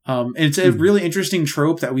 And it's a really interesting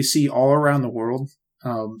trope that we see all around the world.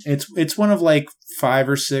 It's one of like 5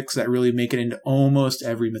 or 6 that really make it into almost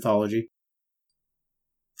every mythology.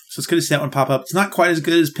 So it's good to see that one pop up. It's not quite as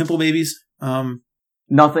good as Pimple Babies.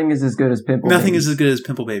 Nothing is as good as Pimple Nothing Babies. is as good as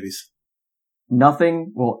Pimple Babies.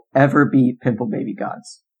 Nothing will ever beat Pimple Baby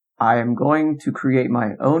gods. I am going to create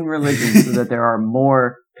my own religion so that there are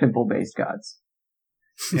more pimple-based gods.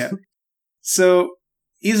 Yeah. So,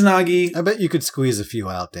 Izanagi... I bet you could squeeze a few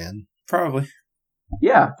out, Dan. Probably.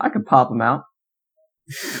 Yeah, I could pop them out.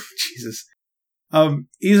 Jesus.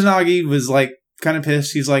 Izanagi was like kind of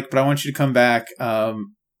pissed. He's like, but I want you to come back,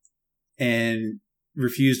 and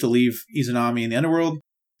refused to leave Izanami in the underworld.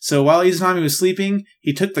 So while Izanami was sleeping,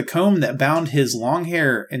 he took the comb that bound his long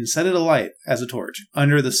hair and set it alight as a torch.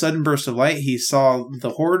 Under the sudden burst of light, he saw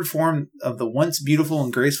the horrid form of the once beautiful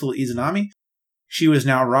and graceful Izanami. She was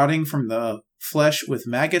now rotting from the flesh with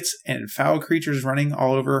maggots and foul creatures running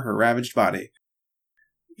all over her ravaged body.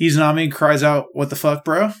 Izanami cries out, "What the fuck,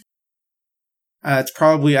 bro?" It's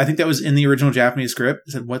probably, I think that was in the original Japanese script.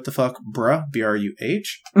 It said, "What the fuck, bruh?"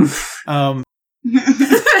 B-R-U-H.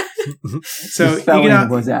 So the spelling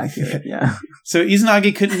was accurate, yeah. So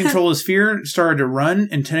Izanagi couldn't control his fear, started to run,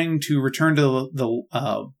 intending to return to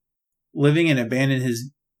the living and abandon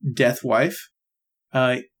his death wife.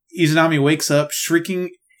 Izanami wakes up, shrieking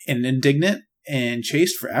and indignant, and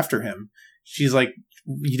chased after him. She's like,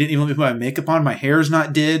 "You didn't even let me put my makeup on. My hair's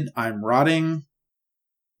not dead. I'm rotting.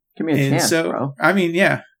 Give me a chance, bro. I mean,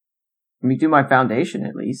 yeah. Let me do my foundation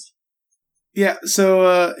at least." Yeah,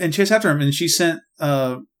 so, and chased after him, and she sent,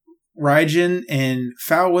 Raijin and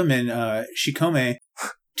foul women, Shikome,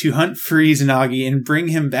 to hunt for Izanagi and bring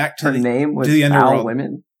him back to Her name was the Foul underworld.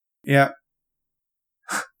 Women? Yeah.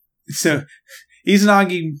 So,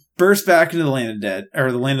 Izanagi burst back into the land of dead,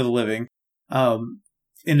 or the land of the living,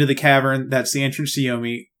 into the cavern that's the entrance to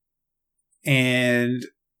Yomi, and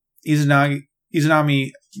Izanami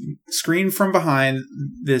screamed from behind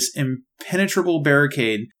this impenetrable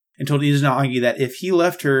barricade and told Izanagi that if he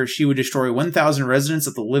left her, she would destroy 1,000 residents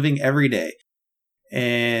of the living every day.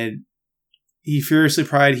 And he furiously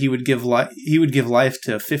cried he would give life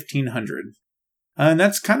to 1,500. And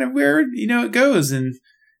that's kind of where, it goes, and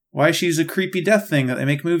why she's a creepy death thing that they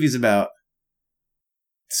make movies about.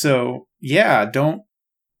 So, yeah, don't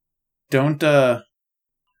let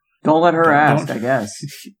her ask, I guess.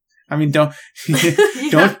 I mean, don't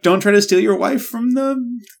try to steal your wife from the,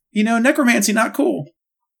 necromancy, not cool.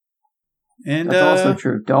 And that's also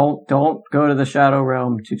true. Don't go to the Shadow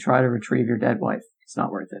Realm to try to retrieve your dead wife. It's not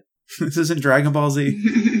worth it. This isn't Dragon Ball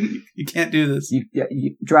Z. You can't do this.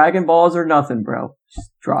 Dragon Balls are nothing, bro. Just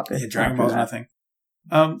drop it. Yeah, Dragon Ball's nothing.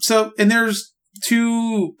 So, and there's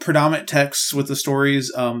 2 predominant texts with the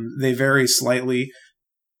stories. They vary slightly,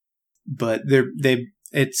 but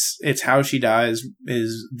it's how she dies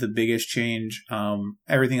is the biggest change.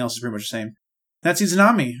 Everything else is pretty much the same. That's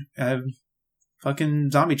Izanami. Fucking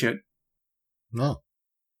zombie chick. No.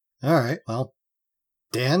 All right. Well,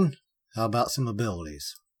 Dan, how about some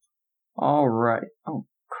abilities? All right. Oh,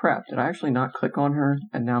 crap. Did I actually not click on her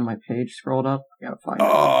and now my page scrolled up? I gotta find her.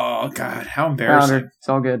 Oh, God. How embarrassing. Found her. It's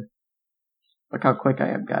all good. Look how quick I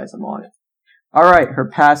am, guys. I'm on it. All right. Her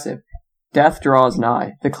passive. Death draws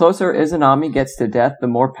nigh. The closer Izanami gets to death, the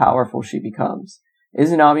more powerful she becomes.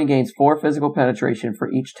 Izanami gains 4 physical penetration for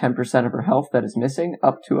each 10% of her health that is missing,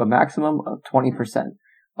 up to a maximum of 20%.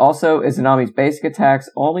 Also, Izanami's basic attacks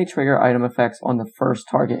only trigger item effects on the first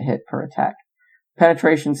target hit per attack.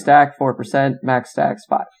 Penetration stack 4%, max stacks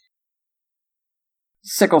 5.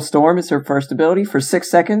 Sickle Storm is her first ability. For 6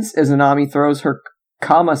 seconds, Izanami throws her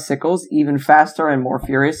Kama sickles even faster and more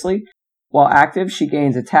furiously. While active, she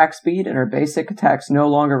gains attack speed, and her basic attacks no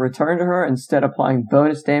longer return to her, instead applying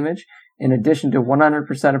bonus damage in addition to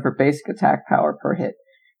 100% of her basic attack power per hit.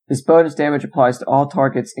 This bonus damage applies to all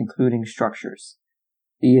targets, including structures.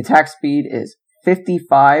 The attack speed is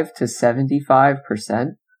 55 to 75%,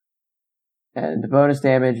 and the bonus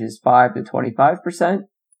damage is 5 to 25%.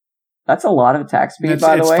 That's a lot of attack speed,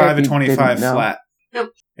 by the way. It's 5 to 25 flat. Yep.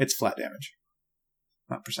 It's flat damage,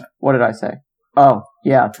 not percent. What did I say? Oh,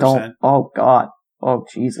 yeah, Percent. Oh, God. Oh,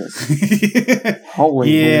 Jesus. Holy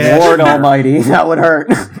Yeah, Lord sure. Almighty, that would hurt.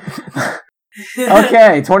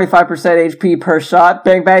 Okay, 25% HP per shot.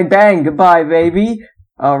 Bang, bang, bang. Goodbye, baby.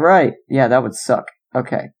 Alright. Yeah, that would suck.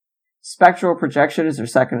 Okay. Spectral Projection is her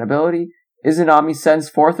second ability. Izanami sends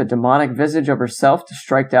forth a demonic visage of herself to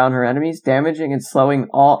strike down her enemies, damaging and slowing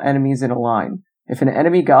all enemies in a line. If an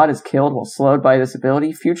enemy god is killed while slowed by this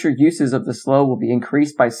ability, future uses of the slow will be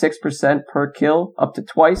increased by 6% per kill, up to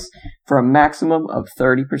twice, for a maximum of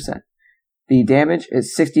 30%. The damage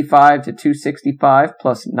is 65 to 265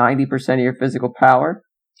 plus 90% of your physical power.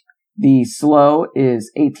 The slow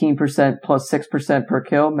is 18% plus 6% per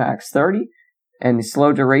kill, max 30, and the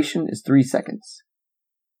slow duration is 3 seconds.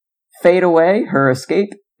 Fade Away, her escape,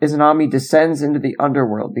 Izanami descends into the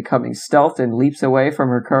underworld, becoming stealthed and leaps away from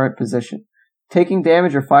her current position. Taking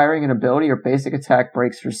damage or firing an ability or basic attack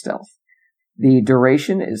breaks her stealth. The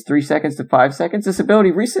duration is 3 seconds to 5 seconds. This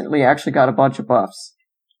ability recently actually got a bunch of buffs.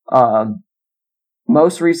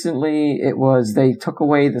 Most recently, it was they took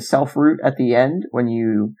away the self root at the end when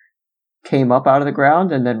you came up out of the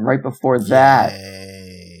ground, and then right before that,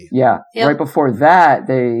 Yep. right before that,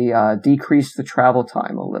 they decreased the travel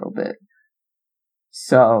time a little bit.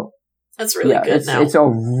 So That's really good now. it's a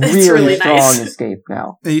really, really strong nice. escape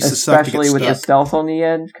now, It used to suck to get especially with the stuck. stealth on the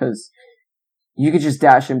end, because you could just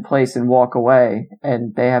dash in place and walk away,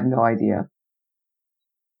 and they have no idea,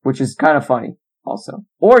 which is kind of funny. Also,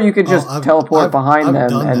 or you could just teleport behind I've them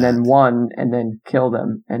done and that. then one and then kill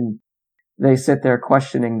them, and they sit there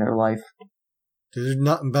questioning their life. There's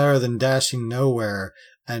nothing better than dashing nowhere,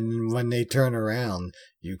 and when they turn around,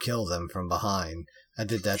 you kill them from behind. I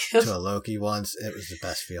did that to a Loki once. It was the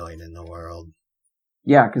best feeling in the world.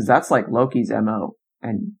 Yeah, because that's like Loki's MO,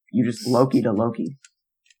 and you just Loki to Loki.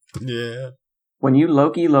 Yeah. When you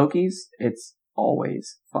Loki's, it's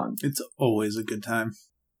always fun. It's always a good time.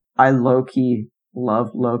 I low-key love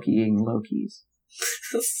Lokiing Lokis.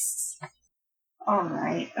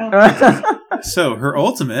 Alright. So, her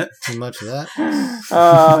ultimate, Too much of that?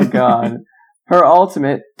 Oh, God. Her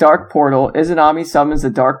ultimate, Dark Portal. Izanami summons a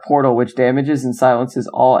Dark Portal which damages and silences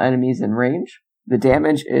all enemies in range. The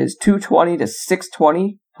damage is 220 to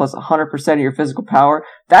 620 plus 100% of your physical power.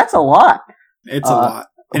 That's a lot. it's a lot.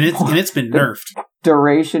 And it's been nerfed.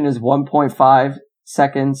 Duration is 1.5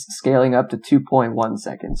 seconds, scaling up to 2.1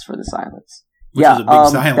 seconds for the silence. Which is a big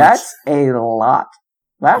silence. That's a lot.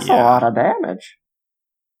 That's a Yeah. lot of damage.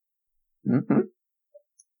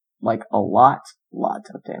 Like a lot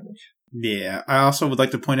of damage. Yeah, I also would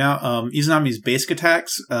like to point out Izanami's basic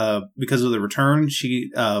attacks, because of the return, she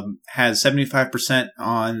has 75%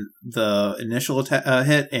 on the initial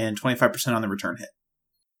hit and 25% on the return hit.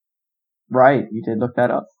 Right, you did look that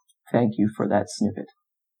up. Thank you for that snippet.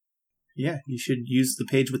 Yeah, you should use the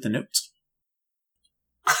page with the notes.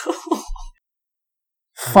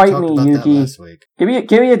 Fight We talked me, about that Yuki. last week. Give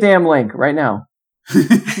me a damn link right now.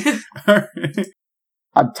 Alright.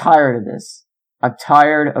 I'm tired of this. I'm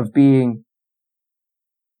tired of being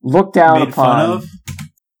looked down Made upon.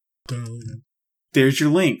 fun of. There's your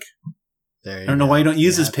link. There you I don't know go. why you don't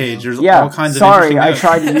use Yeah, this page. There's Yeah, all kinds of sorry, interesting I notes.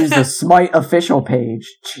 tried to use the Smite official page.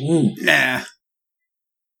 Jeez. Nah.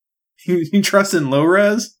 You trust in low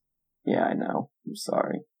res? Yeah, I know. I'm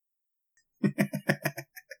sorry.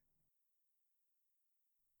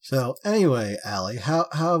 So anyway, Allie, how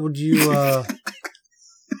would you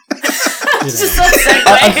It's just that segue.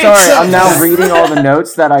 I'm sorry, I'm now reading all the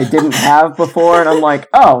notes that I didn't have before, and I'm like,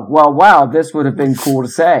 oh, well, wow, this would have been cool to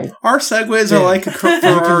say. Our segues are like a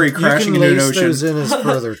Ferrari crashing you into can an lace ocean. those in as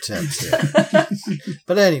further tips here.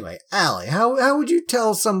 But anyway, Allie, how would you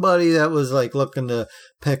tell somebody that was like looking to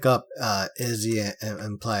pick up Izzy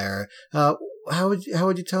and player? How would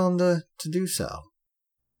you tell them to do so?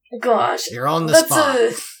 Gosh. You're on the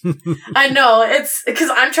spot. I know, it's because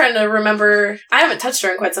I'm trying to remember. I haven't touched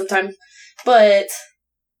her in quite some time, but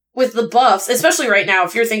with the buffs, especially right now,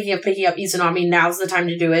 if you're thinking of picking up Izanami, now's the time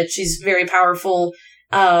to do it. She's very powerful,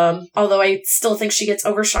 although I still think she gets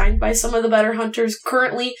overshined by some of the better hunters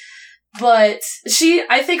currently. But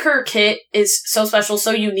I think her kit is so special,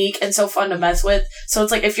 so unique, and so fun to mess with. So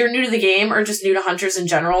it's like, if you're new to the game, or just new to hunters in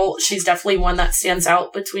general, she's definitely one that stands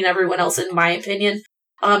out between everyone else, in my opinion.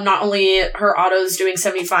 Not only her autos doing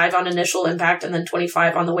 75 on initial impact and then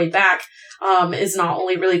 25 on the way back, is not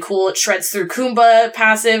only really cool, it shreds through Kumba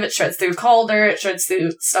passive, it shreds through Calder, it shreds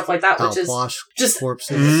through stuff like that, which is just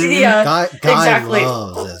corpses. Yeah, Guy exactly.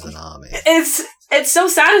 loves Izanami. It's so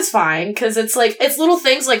satisfying, because it's like, it's little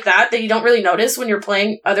things like that you don't really notice when you're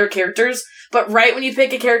playing other characters, but right when you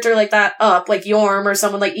pick a character like that up, like Yorm or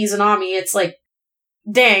someone like Izanami, it's like,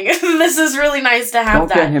 dang, this is really nice to have.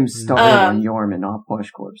 Don't get him started on Yorm and not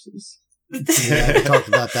push corpses. Yeah, we talked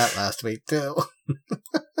about that last week too.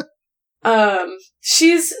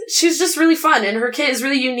 She's just really fun, and her kit is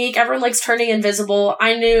really unique. Everyone likes turning invisible.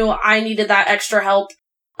 I knew I needed that extra help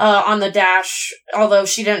on the dash, although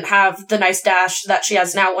she didn't have the nice dash that she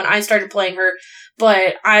has now when I started playing her.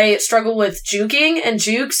 But I struggle with juking and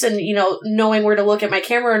jukes and, knowing where to look at my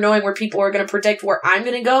camera, or knowing where people are going to predict where I'm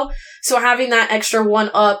going to go. So having that extra one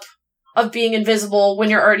up of being invisible when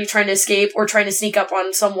you're already trying to escape or trying to sneak up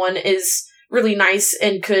on someone is really nice,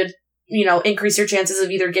 and could, increase your chances of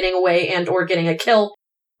either getting away and or getting a kill,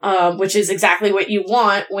 which is exactly what you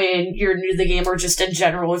want when you're new to the game, or just in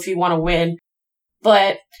general if you want to win.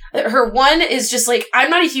 But her one is just like,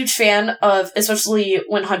 I'm not a huge fan of, especially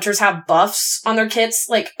when hunters have buffs on their kits,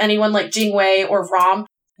 like anyone like Jingwei or Rom,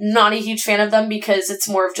 not a huge fan of them, because it's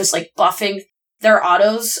more of just like buffing their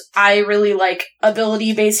autos. I really like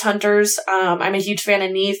ability-based hunters. I'm a huge fan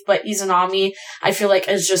of Neith, but Izanami, I feel like,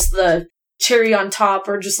 is just the cherry on top,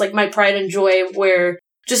 or just like my pride and joy, where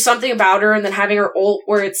just something about her, and then having her ult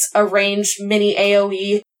where it's a ranged mini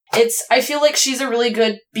AoE. I feel like she's a really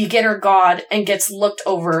good beginner god, and gets looked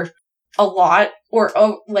over a lot, or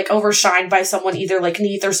like overshined by someone either like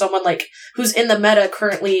Neith, or someone like who's in the meta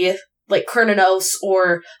currently, like Kernanos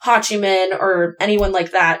or Hachiman or anyone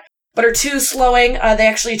like that. But her 2 slowing, they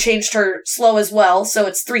actually changed her slow as well, so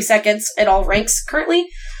it's 3 seconds at all ranks currently,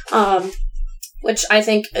 which I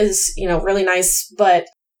think is, really nice. But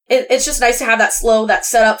it's just nice to have that slow, that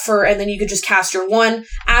set up for, and then you could just cast your 1,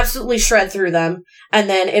 absolutely shred through them. And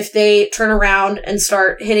then if they turn around and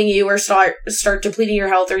start hitting you, or start depleting your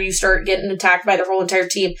health, or you start getting attacked by their whole entire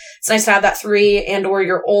team, it's nice to have that 3 and or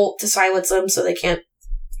your ult to silence them so they can't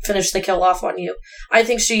finish the kill off on you. I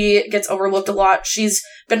think she gets overlooked a lot. She's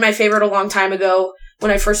been my favorite a long time ago when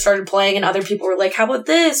I first started playing, and other people were like, how about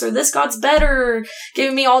this? Or this god's better,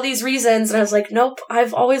 giving me all these reasons. And I was like, nope,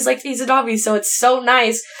 I've always liked Izanami, so it's so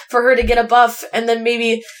nice for her to get a buff, and then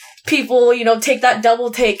maybe people, take that double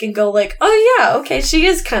take and go like, oh yeah, okay, she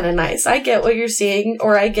is kind of nice. I get what you're seeing,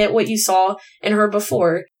 or I get what you saw in her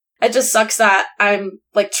before. It just sucks that I'm,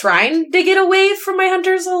 like, trying to get away from my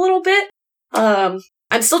hunters a little bit.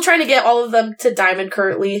 I'm still trying to get all of them to Diamond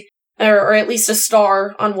currently, or at least a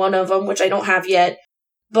star on one of them, which I don't have yet.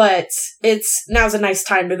 But now's a nice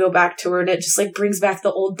time to go back to her, and it just like brings back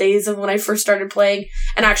the old days of when I first started playing,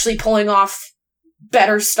 and actually pulling off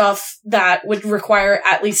better stuff that would require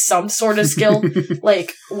at least some sort of skill,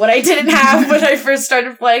 like what I didn't have when I first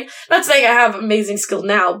started playing. Not saying I have amazing skill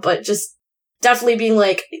now, but just definitely being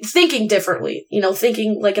like, thinking differently,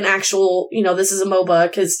 thinking like an actual, this is a MOBA,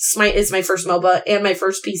 because Smite is my first MOBA and my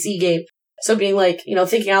first PC game. So being like,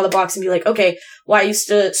 thinking out of the box and be like, okay, well, I used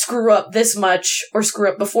to screw up this much, or screw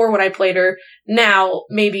up before when I played her. Now,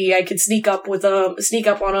 maybe I could sneak up on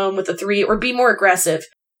them with a 3, or be more aggressive.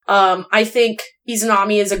 I think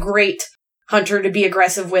Izanami is a great hunter to be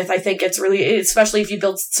aggressive with. I think it's really, especially if you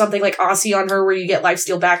build something like Aussie on her where you get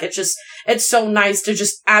lifesteal back, it's so nice to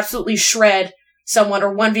just absolutely shred someone,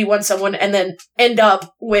 or 1v1 someone, and then end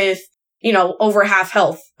up with, over half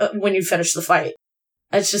health when you finish the fight.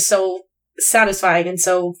 It's just so satisfying and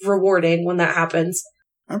so rewarding when that happens.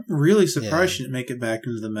 I'm really surprised she didn't make it back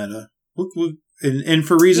into the meta. And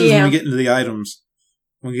for reasons when we get into the items,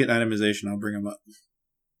 when we get itemization, I'll bring them up.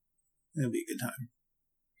 It'll be a good time.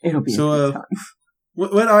 It'll be a good time.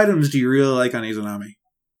 What items do you really like on Izanami?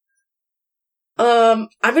 I'm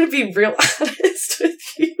gonna be real honest with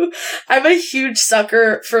you. I'm a huge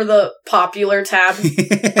sucker for the popular tab.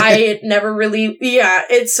 I never really,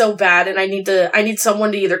 it's so bad, and I need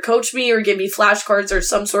someone to either coach me or give me flashcards or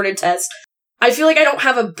some sort of test. I feel like I don't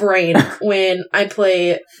have a brain when I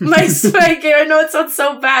play my Smite game. I know it sounds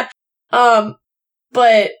so bad.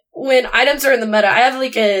 But when items are in the meta, I have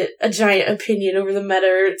like a giant opinion over the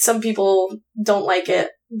meta. Some people don't like it,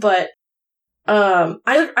 but I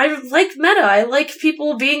like meta. I like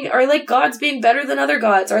I like gods being better than other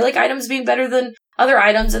gods, or I like items being better than other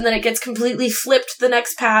items, and then it gets completely flipped the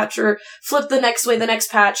next patch, or flipped the next way the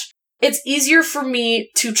next patch. It's easier for me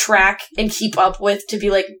to track and keep up with, to be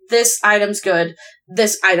like, this item's good,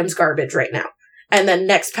 this item's garbage right now. And then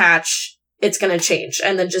next patch, it's gonna change,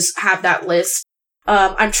 and then just have that list.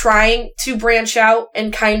 I'm trying to branch out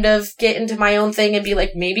and kind of get into my own thing and be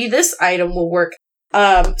like, maybe this item will work.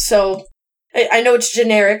 So I know it's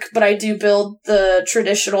generic, but I do build the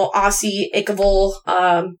traditional Aussie Ikavol.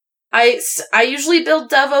 I usually build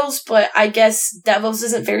Devos, but I guess Devos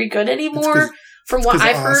isn't very good anymore from what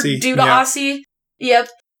I've heard due to Aussie. Yep.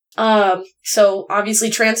 So obviously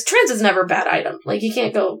trans is never a bad item. Like, you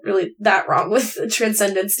can't go really that wrong with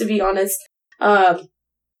Transcendence, to be honest. But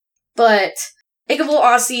Ikavol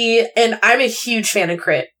Aussie, and I'm a huge fan of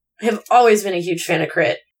crit. Have always been a huge fan of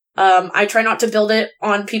crit. I try not to build it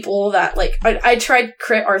on people that, like, I tried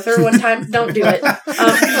crit Arthur one time. Don't do it. Don't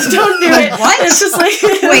do it. What? It's just like,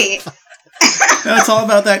 Wait. No, it's all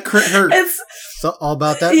about that crit hurt. It's all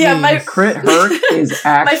about that. Yeah, meme. my Crit hurt is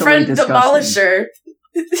actually my friend disgusting. Demolisher.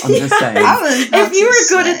 I'm just saying. If you were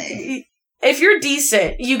good at, if you're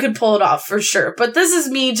decent, you could pull it off for sure. But this is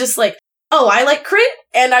me just like, oh, I like crit,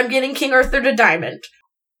 and I'm getting King Arthur to Diamond.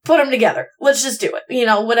 Put them together. Let's just do it. You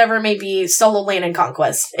know, whatever it may be, solo lane and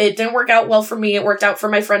conquest. It didn't work out well for me. It worked out for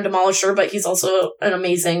my friend Demolisher, but he's also an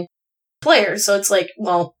amazing player. So it's like,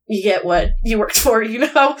 well, you get what you worked for, you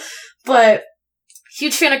know? But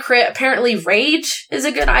huge fan of crit. Apparently Rage is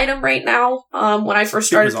a good item right now. When I first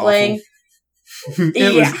started playing.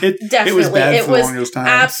 It was bad for the longest time.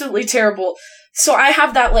 Absolutely terrible. So I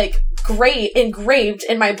have that, like, engraved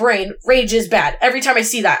in my brain. Rage is bad. Every time I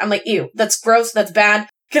see that, I'm like, ew, that's gross, that's bad.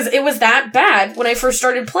 Because it was that bad when I first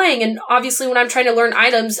started playing, and obviously when I'm trying to learn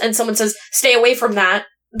items and someone says, stay away from that,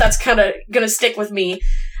 that's kind of gonna stick with me.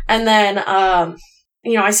 And then,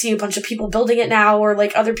 you know, I see a bunch of people building it now, or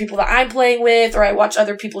like other people that I'm playing with, or I watch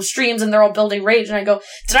other people's streams and they're all building Rage, and I go,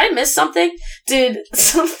 did I miss something? Did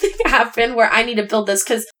something happen where I need to build this?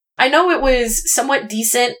 Because I know it was somewhat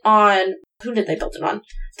decent on, who did they build it on?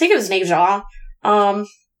 I think it was Naja,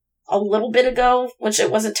 a little bit ago, which it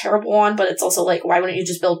wasn't terrible on, but it's also like, why wouldn't you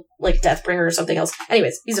just build like Deathbringer or something else?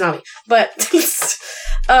 Anyways, Izanami. But,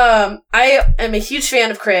 I am a huge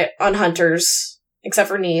fan of crit on Hunters, except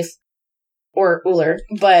for Neith or Uller,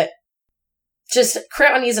 but just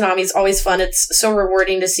crit on Izanami is always fun. It's so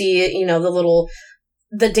rewarding to see, you know,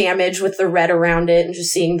 the damage with the red around it, and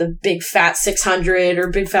just seeing the big fat 600 or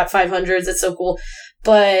big fat 500s. It's so cool.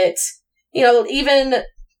 But, you know, even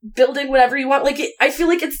building whatever you want, like, I feel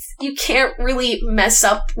like you can't really mess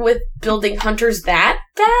up with building Hunters that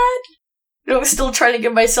bad. You know, I'm still trying to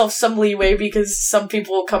give myself some leeway, because some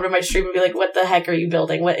people will come to my stream and be like, what the heck are you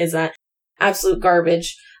building? What is that? Absolute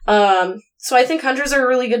garbage. So I think Hunters are a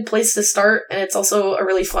really good place to start, and it's also a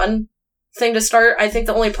really fun thing to start. I think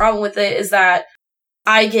the only problem with it is that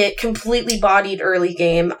I get completely bodied early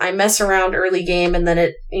game. I mess around early game, and then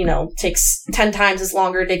it, you know, takes 10 times as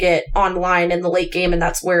longer to get online in the late game, and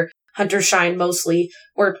that's where Hunters shine mostly,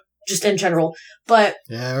 or just in general. But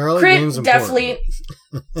yeah, early crit game's definitely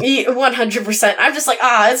 100%. I'm just like,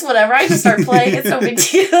 it's whatever. I just start playing. It's no big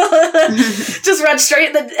deal. Just run straight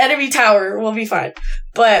in the enemy tower. We'll be fine.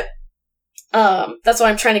 But that's why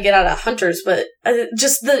I'm trying to get out of Hunters. But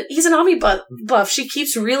just the Izanami buff, she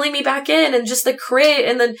keeps reeling me back in, and just the crit,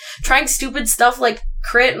 and then trying stupid stuff like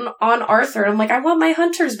crit on Arthur. I'm like, I want my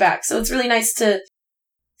Hunters back. So it's really nice to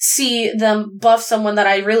see them buff someone that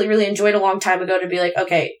I really, really enjoyed a long time ago, to be like,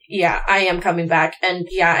 okay, yeah, I am coming back, and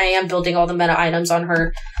yeah, I am building all the meta items on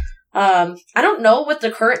her. I don't know what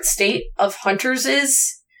the current state of Hunters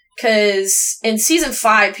is, because in Season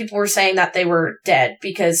 5, people were saying that they were dead,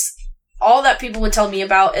 because all that people would tell me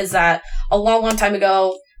about is that a long, long time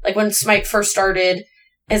ago, like when Smite first started,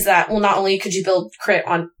 is that, well, not only could you build crit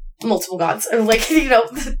on multiple gods, or like, you know,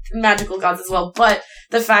 magical gods as well, but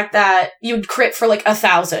the fact that you'd crit for like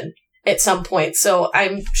 1,000 at some point. So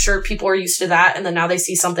I'm sure people are used to that, and then now they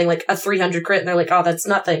see something like a 300 crit and they're like, oh, that's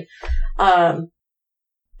nothing. But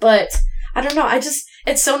I don't know,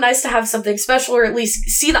 it's so nice to have something special, or at least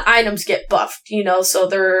see the items get buffed, you know, so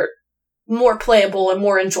they're more playable and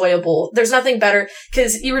more enjoyable. There's nothing better,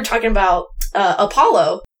 because you were talking about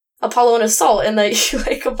Apollo and Assault, and that you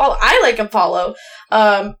like Apollo. I like Apollo.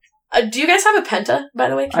 Do you guys have a Penta, by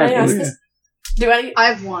the way? Can I ask this? I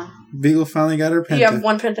have one. Beagle finally got her penta. You have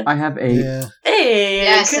one penta. I have 8. Yeah. Hey,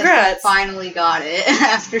 Yes, congrats. I finally got it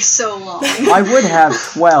after so long. I would have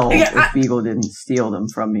 12 Yeah, if Beagle didn't steal them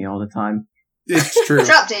from me all the time. It's true.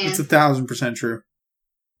 Shut up, Dan. It's 1,000% true.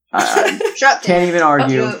 Shut up, Dan. Can't even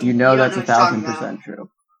argue. You know you that's don't know what you're 1,000% true.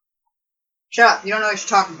 Shut up. You don't know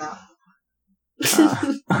what you're talking about.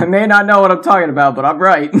 I may not know what I'm talking about, but I'm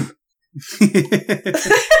right.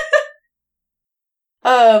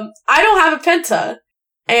 I don't have a penta,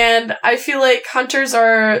 and I feel like hunters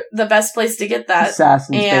are the best place to get that.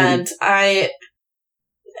 Assassins, And baby.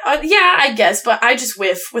 I guess, but I just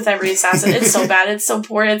whiff with every assassin. It's so bad. It's so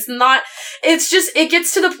poor. It's not, it's just, it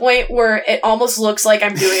gets to the point where it almost looks like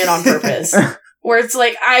I'm doing it on purpose. Where it's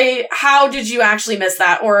like, how did you actually miss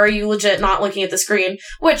that? Or are you legit not looking at the screen?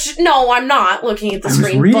 Which, no, I'm not looking at the I was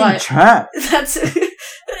screen, reading but chat. that's,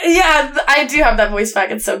 yeah, I do have that voice back.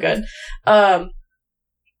 It's so good.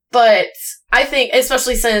 But I think,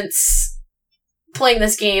 especially since playing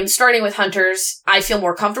this game, starting with hunters, I feel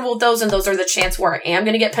more comfortable with those, and those are the chance where I am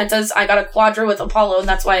going to get pentas. I got a quadra with Apollo, and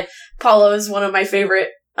that's why Apollo is one of my favorite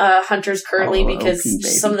hunters currently, because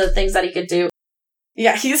OP, some of the things that he could do.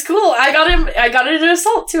 Yeah, he's cool. I got it in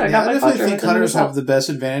assault too. I definitely think hunters have the best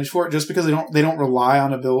advantage for it, just because they don't rely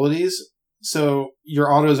on abilities, so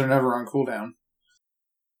your autos are never on cooldown.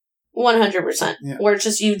 100%. Yeah. Where it's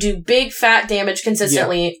just you do big fat damage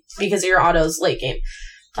consistently because of your autos late game.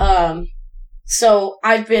 So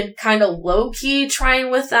I've been kind of low key trying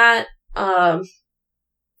with that,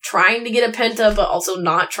 trying to get a penta, but also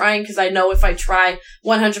not trying, because I know if I try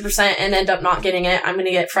 100% and end up not getting it, I'm going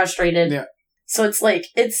to get frustrated. Yeah. So it's like,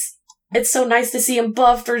 it's so nice to see him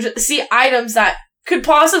buffed, or just see items that could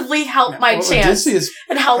possibly help my chance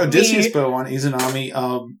and help Odysseus me. bow on Izanami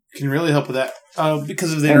can really help with that,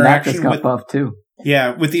 because of the And that just interaction got with buffed too.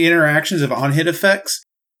 Yeah, with the interactions of on-hit effects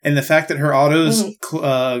and the fact that her autos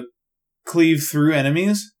cleave through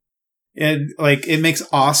enemies. It makes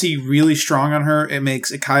Aussie really strong on her. It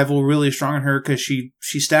makes Ekival really strong on her, because she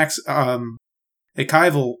stacks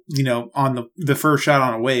Ekival, on the first shot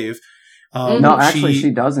on a wave. No, actually,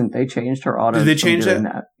 she doesn't. They changed her autos. Did they change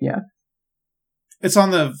that? Yeah. It's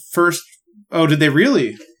on the first. Oh, did they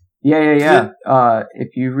really? Yeah.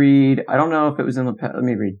 If you read, I don't know if it was in the. Let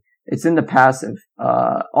me read. It's in the passive.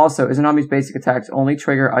 Also, Izanami's basic attacks only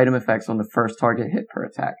trigger item effects on the first target hit per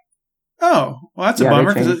attack. Oh, well, that's a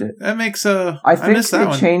bummer, because that makes I think missed that they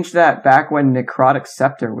one. changed that back when Necrotic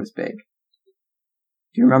Scepter was big.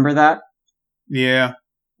 Do you remember that? Yeah.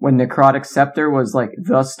 When Necrotic Scepter was like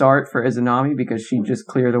the start for Izanami, because she'd just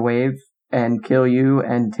clear the wave and kill you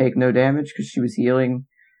and take no damage because she was healing.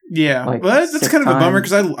 Yeah, like, well, that's kind of a bummer,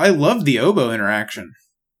 times. because I loved the oboe interaction.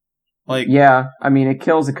 Yeah, I mean, it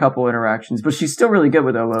kills a couple interactions, but she's still really good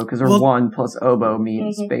with oboe, because her 1 plus oboe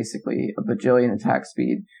means basically a bajillion attack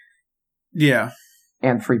speed. Yeah.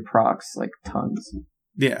 And free procs, like tons.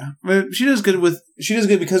 Yeah. But she does good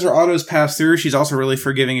because her autos pass through. She's also really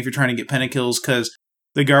forgiving if you're trying to get pentakills, because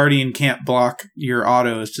the Guardian can't block your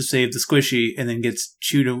autos to save the squishy and then gets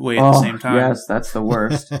chewed away at the same time. Yes, that's the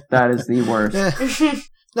worst. That is the worst.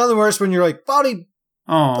 Not the worst when you're like, body.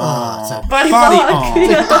 Oh, body block.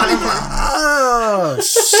 Oh,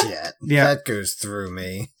 shit. Yeah. That goes through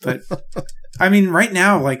me. But, I mean, right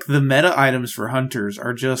now, the meta items for hunters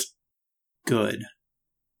are just good.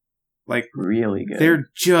 Really good. They're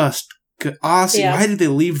just good. Aussie, Yeah. why did they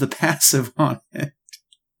leave the passive on it?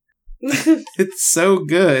 It's so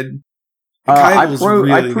good. I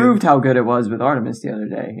really proved good. how good it was with Artemis the other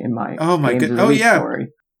day in my Games of the Week story.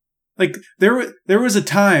 There was a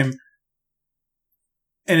time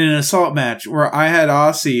in an assault match where I had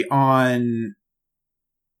Aussie on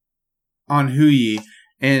Huyi,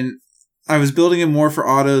 and I was building him more for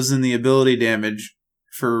autos than the ability damage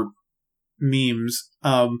for memes.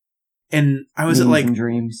 And I was Memes at and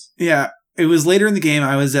dreams. Yeah, it was later in the game.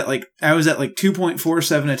 I was at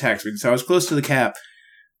 2.47 attack speed, so I was close to the cap.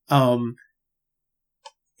 And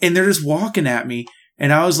they're just walking at me,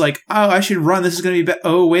 and I was like, "Oh, I should run. This is going to be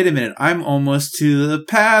oh, wait a minute. I'm almost to the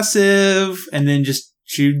passive." And then just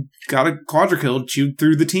got a quadra kill, chewed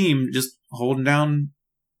through the team, just holding down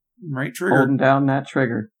right trigger. Holding down that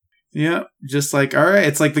trigger. Yeah, just all right.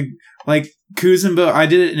 It's like Kuzumbo. I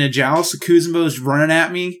did it in a joust. Kuzumbo's running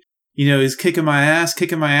at me. He's kicking my ass,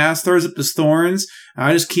 throws up his thorns.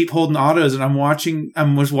 I just keep holding autos, and I'm watching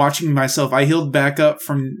myself. I healed back up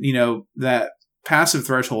from, that passive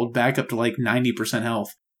threshold back up to 90%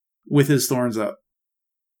 health with his thorns up.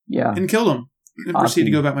 Yeah. And killed him. And proceed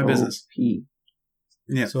to go about my business.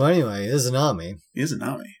 Yeah. So anyway, Izanami.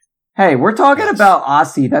 Izanami. Hey, we're talking about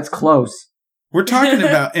Aussie. That's close. We're talking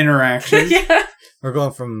about interaction. Yeah. We're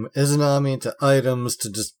going from Izanami to items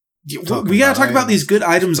to just We gotta talk about these good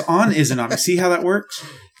items on Izanami. See how that works?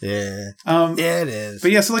 yeah. Yeah, it is.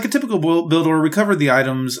 But yeah, so like a typical build order, we covered the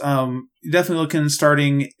items. Definitely looking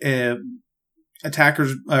starting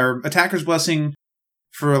Attacker's Blessing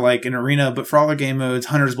for like an arena, but for all the game modes,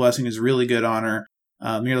 Hunter's Blessing is really good on her.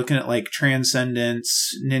 You're looking at like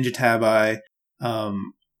Transcendence, Ninja Tabai,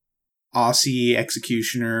 Aussie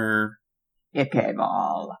Executioner,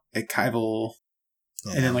 Ikeball.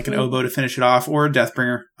 and then like an Oboe to finish it off, or a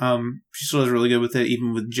Deathbringer. She still is really good with it,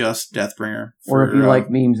 even with just Deathbringer. Or if you like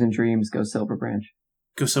memes and dreams, go Silver Branch.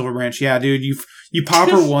 Go Silver Branch. Yeah, dude, you pop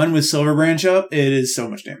her one with Silver Branch up, it is so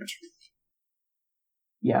much damage.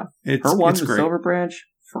 Yeah. It's with great. Silver Branch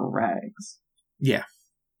for rags. Yeah.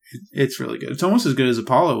 It's really good. It's almost as good as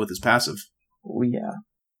Apollo with his passive. Oh, yeah.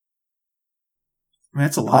 I mean,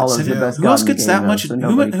 that's a lot. Apollo's the best Who else god in the gets game, that much? though, so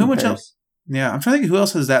nobody Who much compares. else? Yeah, I'm trying to think of who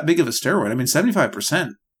else has that big of a steroid. I mean,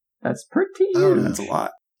 75%. That's pretty Oh, huge. That's a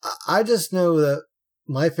lot. I just know that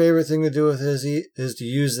my favorite thing to do with Izzy is to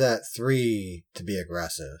use that 3 to be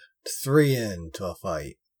aggressive. 3 into a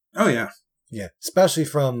fight. Oh, yeah. Yeah, especially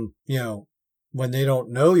from, when they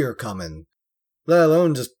don't know you're coming. Let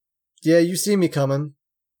alone just, yeah, you see me coming,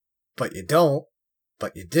 but you don't,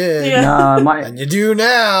 but you did, Yeah. and you do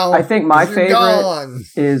now. I think my 'cause you're favorite gone.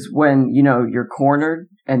 is when, you're cornered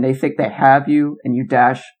and they think they have you and you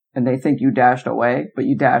dash and they think you dashed away, but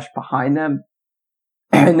you dash behind them.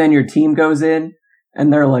 And then your team goes in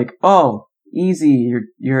and they're like, oh, easy,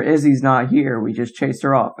 your Izzy's not here. We just chased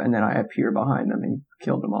her off. And then I appear behind them and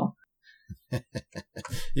killed them all.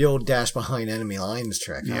 The old dash behind enemy lines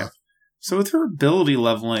trick. Yeah. Huh? So with her ability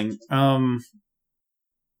leveling,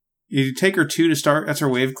 you take her 2 to start. That's her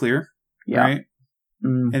wave clear. Yeah. Right?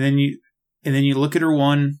 Mm. And then you look at her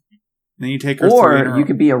 1. Then you take her 3. Or you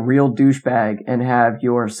could be a real douchebag and have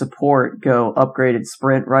your support go upgraded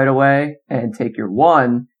sprint right away and take your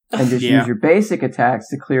 1 and just Yeah. use your basic attacks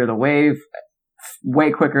to clear the wave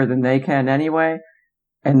way quicker than they can anyway.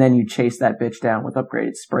 And then you chase that bitch down with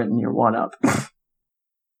upgraded sprint and you're 1 up.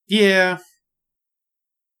 Yeah.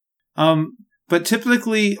 But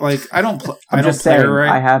typically, like, I don't play saying, her right.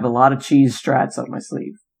 I have a lot of cheese strats up my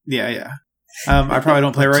sleeve. Yeah. I probably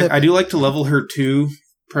don't play right. I do like to level her 2,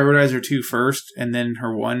 prioritize her 2 first, and then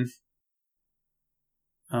her 1.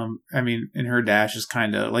 I mean, and her dash is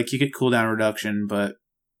kind of like you get cooldown reduction, but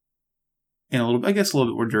in a little bit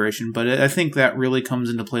more duration. But I think that really comes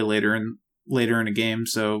into play later in a game.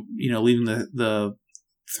 So leaving the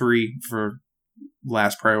 3 for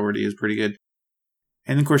last priority is pretty good.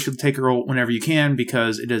 And of course, you'll take her whenever you can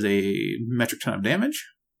because it does a metric ton of damage.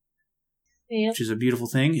 Yeah. Which is a beautiful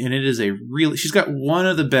thing. And it is she's got one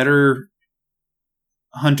of the better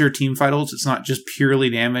Hunter team fight ults. It's not just purely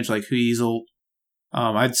damage like Hui's ult.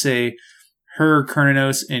 I'd say her,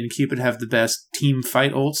 Kernanos, and Cupid have the best team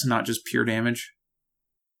fight ults, not just pure damage.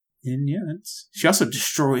 And yeah, she also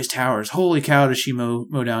destroys towers. Holy cow, does she mow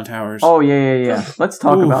down towers. Oh, yeah. Let's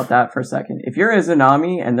talk Oof. about that for a second. If you're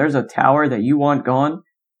Izanami and there's a tower that you want gone,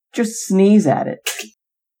 just sneeze at it.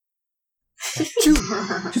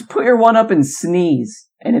 Just put your 1 up and sneeze,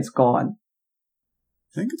 and it's gone.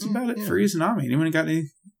 I think it's about it for Izanami. Anyone got any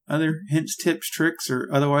other hints, tips, tricks, or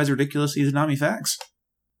otherwise ridiculous Izanami facts?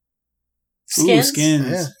 Skins? Ooh, skins.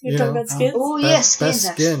 Yeah, You're talking about skins? Oh, yes, best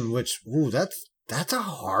skins. skin, which that's a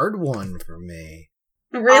hard one for me.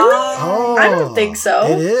 Really? Oh, I don't think so.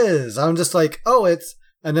 It is. I'm just like,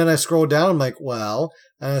 and then I scroll down. I'm like, well,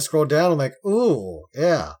 and I scroll down. I'm like, ooh,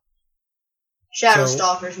 yeah. Shadow So-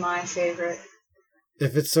 Stalker's my favorite.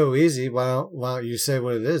 If it's so easy, why don't you say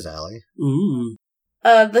what it is, Allie? Ooh.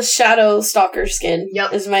 The Shadow Stalker skin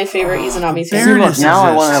Yep. is my favorite Izanami Baron- skin. See, look, Baroness now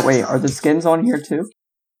I exists. want to wait. Are the skins on here too?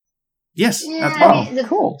 Yes. Yeah, absolutely. I mean, the,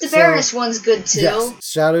 cool. the So- Baroness one's good too. Yes,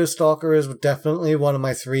 Shadow Stalker is definitely one of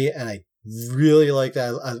my 3, and I really like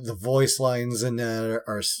that. The voice lines in that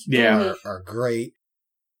are great.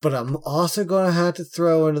 But I'm also going to have to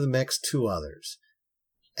throw into the mix 2 others.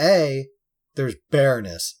 There's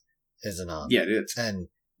Baroness Izanami. Yeah, it is. And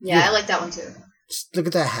Yeah, I like that one too. just look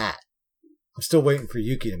at that hat. I'm still waiting for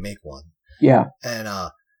Yuki to make one. Yeah. And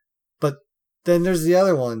but then there's the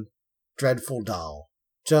other one, Dreadful Doll,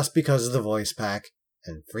 just because of the voice pack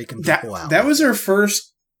and freaking people out. That was her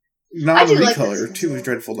first I do non-recolor, like this. too, was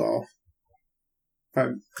Dreadful Doll.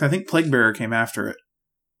 I think Plague Bearer came after it.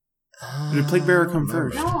 Did Plague Bearer come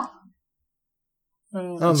first? No. I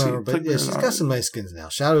don't remember, but yeah, she's got some nice skins now.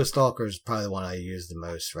 Shadow Stalker is probably the one I use the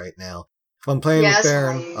most right now. If I'm playing Yeah, with that's what I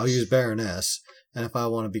Baron, use. I'll use Baroness. And if I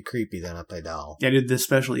want to be creepy, then I play Doll. Yeah, I did the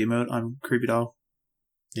special emote on Creepy Doll.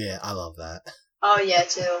 Yeah, I love that. Oh yeah,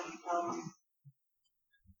 too.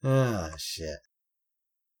 Ah, shit.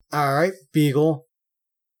 Alright, Beagle.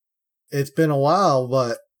 It's been a while,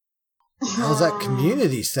 but how's that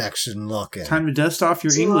community section looking? Time to dust off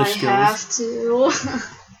your Do English I skills. have to?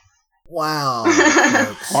 Wow.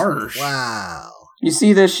 Folks. Harsh. Wow. You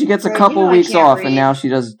see this? She gets a Bro, couple you know I weeks can't off, read. and now she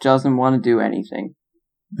doesn't want to do anything.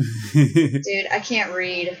 Dude, I can't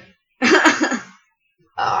read. Oh,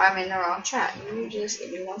 I'm in the wrong chat. You just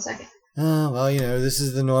give me 1 second. Well, this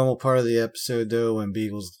is the normal part of the episode, though, when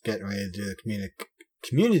Beagle's getting ready to do the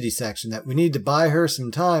community section, that we need to buy her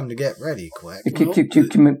some time to get ready quick. We'll kick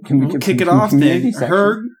it off then.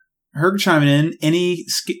 Herg chiming in.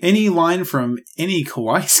 Any line from any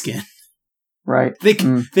kawaii skin. Right. They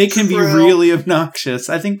can be True. really obnoxious.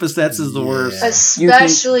 I think Bassette's is the worst.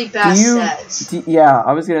 Especially Bastet. Yeah,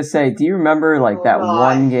 I was going to say, do you remember that God.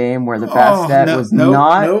 one game where the Bastet was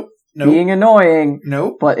not Nope. being annoying,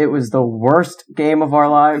 Nope. but it was the worst game of our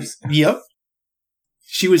lives? Yep.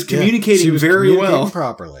 She was communicating she was very communicating well.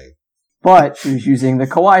 properly. But she was using the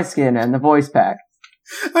kawaii skin and the voice pack.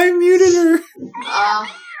 I muted her.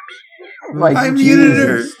 Like, I muted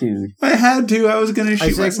Jesus, her. dude. I had to. I was going to shoot I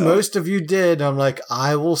think myself. most of you did. I'm like,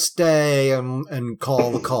 I will stay and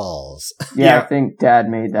call the calls. Yeah, Yeah. I think Dad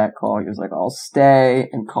made that call. He was like, I'll stay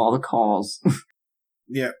and call the calls.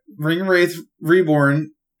 Yeah. Ring Wraith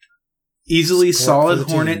Reborn. Easily Support for solid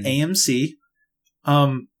the Hornet team. AMC.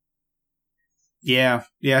 Yeah,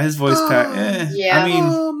 his voice pack. Yeah. I mean,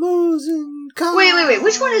 Wait.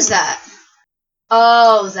 Which one is that?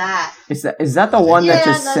 Oh, that. Is that the one that Yeah,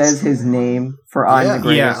 just that's- says his name for I'm the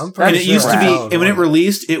greatest? yeah. I'm And pretty it sure used to that's be, how it and when it went.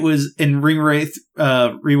 released, it was, and Ring Wraith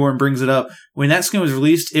Reborn brings it up. When that skin was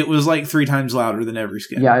released, it was like 3 times louder than every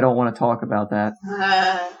skin. Yeah, I don't want to talk about that.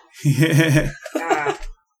 Uh,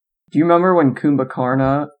 Do you remember when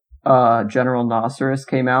Kumbhakarna, General Nosferus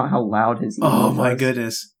came out, how loud his emo Oh was? my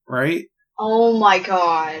goodness. Right? oh my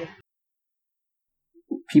god.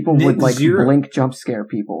 People Nick would Zero- blink jump scare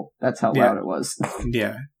people. That's how Yeah. loud it was.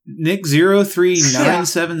 Yeah.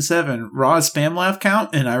 Nick03977, raw spam laugh count?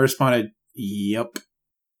 And I responded, yep.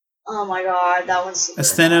 Oh my god, that one's super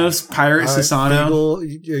Asthenos, Pirate, All right, Sasano.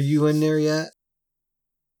 Beagle, are you in there yet?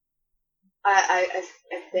 I've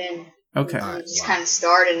been. Okay. All It right, just wow. kind of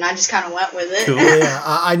started, and I just kind of went with it. Cool. Yeah,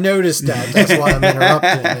 I noticed that. That's why I'm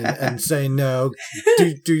interrupting and saying no.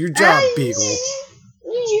 Do your job, Beagle.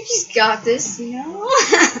 You just got this,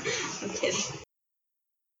 I'm kidding.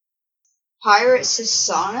 Pirate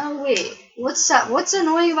Sasana? Wait, what's that? What's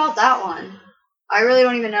annoying about that one? I really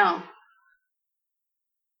don't even know.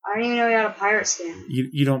 I don't even know he had a pirate skin.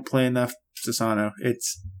 You don't play enough Sasano.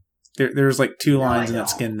 There's like 2 No, lines I in that don't.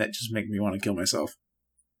 skin that just make me want to kill myself.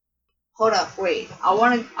 Hold up, wait.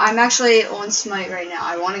 I'm actually on Smite right now.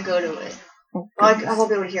 I want to go to it. Well, I won't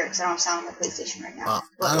be able to hear it because I don't have sound on my PlayStation right now.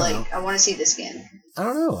 I don't know. I want to see the skin. I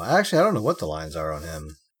don't know. Actually, I don't know what the lines are on him.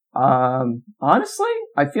 Honestly,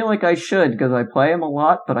 I feel like I should because I play him a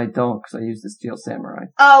lot, but I don't because I use the Steel Samurai.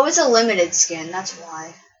 Oh, it's a limited skin. That's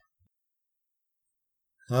why.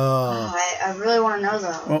 Oh, I really want to know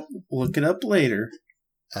though. Well, look it up later.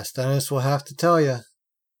 Asthenos will have to tell you.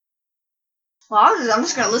 Well, I'm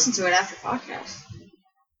just gonna listen to it after podcast.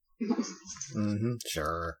 Mm-hmm.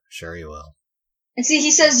 Sure you will. And see,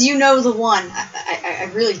 he says you know the one. I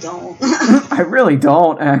really don't. I really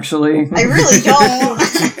don't, actually. I really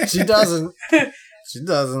don't. She doesn't. She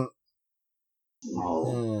doesn't.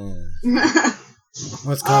 No.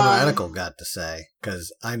 What's Conradical got to say?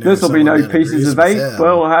 Because I know This'll be someone no that pieces agrees of with 8. him.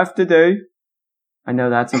 Well, we'll have to do. I know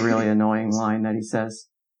that's a really annoying line that he says.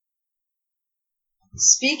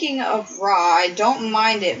 Speaking of Raw, I don't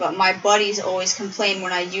mind it, but my buddies always complain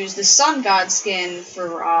when I use the Sun God skin for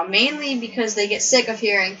Raw, mainly because they get sick of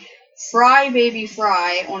hearing Fry Baby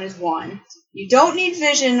Fry on his 1. You don't need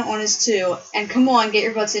Vision on his 2, and come on, get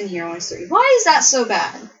your butts in here on his 3. Why is that so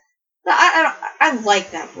bad? I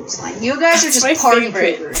like that voice line. You guys are That's just my party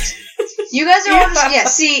favorite. poopers. You guys are all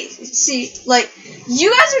just, see, like, you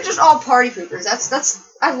guys are just all party poopers. That's,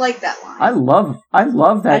 I like that line. I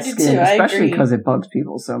love that I do skin, too, I especially agree. because it bugs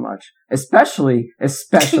people so much. Especially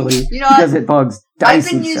You know because what? it bugs I've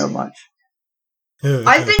been Dicey so using- much.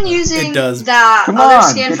 I've been using It does. that Come other on,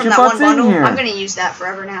 skin get from your that one butts in bundle. here. I'm gonna use that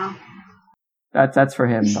forever now. That's for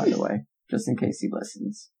him, by the way, just in case he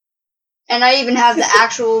listens. And I even have the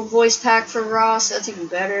actual voice pack for Raw, so that's even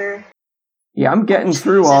better. Yeah, I'm getting just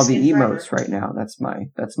through use all that the skin forever. emotes right now.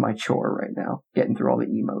 That's my chore right now. Getting through all the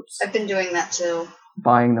emotes, I've been doing that too.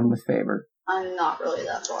 buying them with favor. I'm not really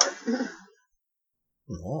that far.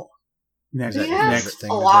 Oh, Next, You have next. thing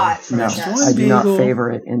a to do. lot for No, the chest. one. I do not Beagle.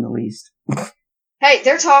 favor it in the least. Hey,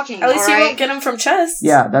 they're talking. At least you alright? won't get them from chests.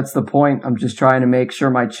 Yeah, that's the point. I'm just trying to make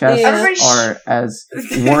sure my chests Yeah. are as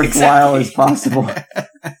worthwhile as possible.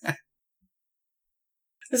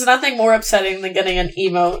 There's nothing more upsetting than getting an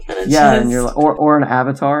emote and a Yeah, chest. and you're like, or an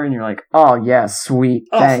avatar, and you're like, oh yeah, sweet,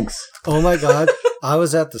 Oh. thanks. Oh my god. I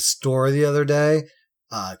was at the store the other day,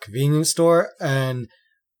 convenience store, and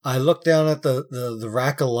I looked down at the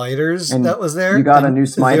rack of lighters And that was there. You got a and new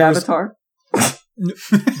Smite there was- avatar?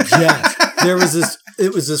 Yes. There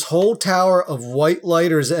was this whole tower of white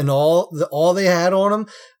lighters, and all they had on them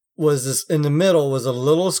was this, in the middle was a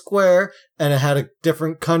little square, and it had a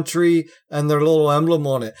different country and their little emblem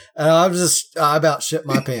on it. And I about shit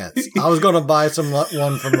my pants. I was going to buy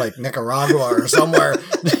one from like Nicaragua or somewhere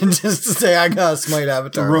just to say I got a Smite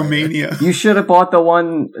avatar. Romania. You should have bought the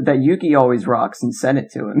one that Yuki always rocks and sent it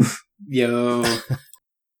to him. Yo.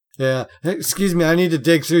 Yeah. Hey, excuse me, I need to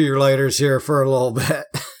dig through your lighters here for a little bit.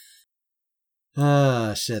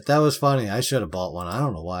 Ah, shit. That was funny. I should have bought one. I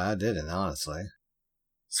don't know why I didn't, honestly.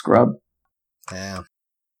 Scrub. Yeah.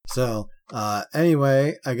 So,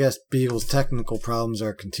 anyway, I guess Beagle's technical problems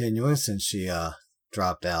are continuing since she,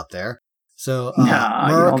 dropped out there. So, Nah,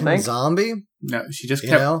 you don't American think? Zombie, No, she just You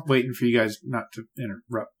kept know? waiting for you guys not to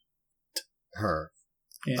interrupt. her.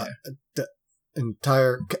 Yeah. The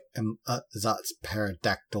entire, Zot's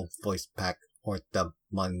pterodactyl voice pack or the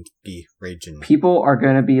monkey region. People are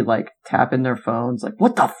gonna be like tapping their phones, like,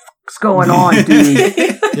 what the fuck's going on,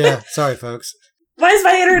 dude? Yeah, sorry, folks. Why is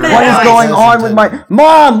my internet? What is out? going on with my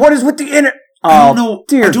mom? What is with the internet? I Oh, don't know.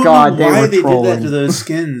 dear I don't God, know why they they were did trolling. that to those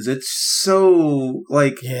skins. It's so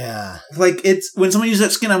like Yeah. it's when someone uses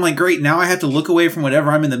that skin, I'm like, great. Now I have to look away from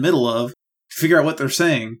whatever I'm in the middle of to figure out what they're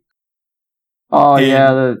saying. Oh And-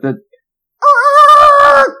 yeah, the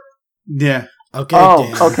Yeah, Okay, oh,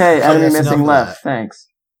 Dan. okay, enemy Yes, missing enough left. of Thanks.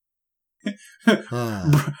 that.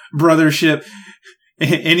 Ah. brothership.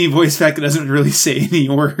 Any voice pack that doesn't really say any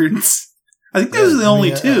words. I think those are the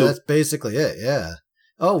only two. That's basically it, yeah.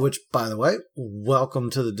 Oh, which, by the way, welcome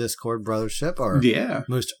to the Discord Brothership, our Yeah,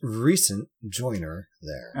 most recent joiner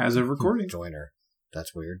there. as of recording. Joiner.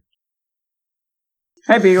 That's weird.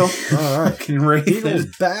 Hey, Beagle. All right. Fucking Raven. Beagle's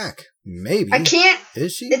back. Maybe. I can't.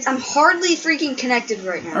 Is she? I'm hardly freaking connected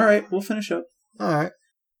right now. All right, we'll finish up. All right.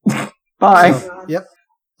 Bye. So, yep.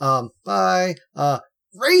 Bye.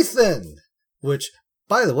 Rathan, which,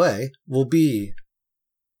 by the way, will be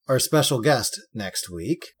our special guest next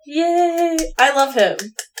week. Yay! I love him.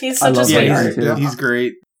 He's I such a love him. Yeah, sweetheart. Yeah. he's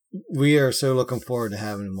great. We are so looking forward to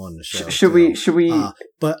having him on the show. Should we? Should we?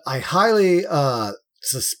 But I highly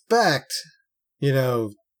suspect,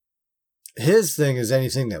 his thing is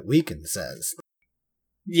anything that Weekend says,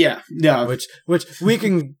 Yeah. which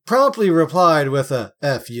Weekend promptly replied with a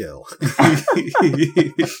 "F you."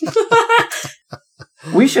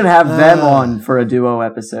 We should have them on for a duo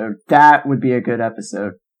episode. That would be a good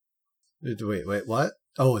episode. Wait, what?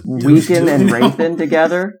 Oh, Weekend and No. Rathan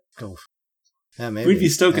together. Oh. Yeah, maybe. We'd be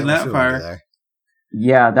stoking Yeah, that we'll fire. over there.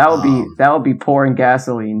 Yeah, that would be pouring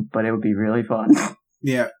gasoline, but it would be really fun.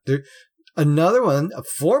 Yeah. Another one, a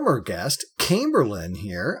former guest, Camberlin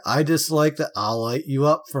here. I just like the "I'll light you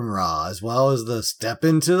up" from Raw, as well as the "Step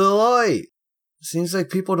into the light." Seems like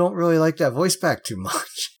people don't really like that voice pack too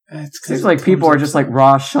much. It's 'cause Seems it like people comes are up- just like,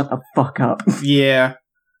 Ross, shut the fuck up. Yeah.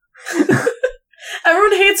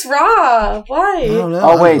 Everyone hates Raw. Why? I don't know.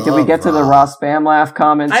 Oh wait, I did we love get to the Raw. Ross spam laugh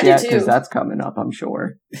comments I do yet? too. Because that's coming up, I'm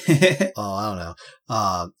sure. Oh, I don't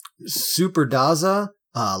know. Super Daza,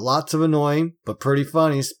 lots of annoying but pretty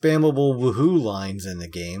funny spammable woohoo lines in the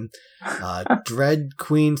game. Dread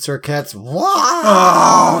Queen Circuit's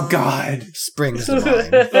Oh, God. springs to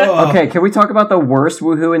mind. Oh. Okay, can we talk about the worst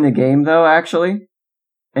woohoo in the game though? Actually,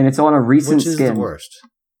 and it's on a recent Which is skin. the worst?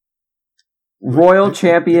 Royal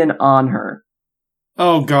Champion on her.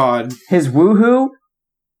 Oh, God. His woohoo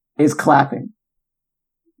is clapping.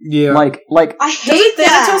 Yeah. Like I Doesn't hate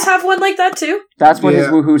Thanatos that. have one like that too? that's what his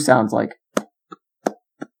Yeah. woohoo sounds like.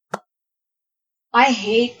 I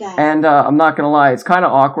hate that. And I'm not gonna lie, it's kind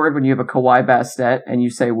of awkward when you have a Kawaii Bastet and you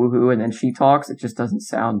say woohoo and then she talks. It just doesn't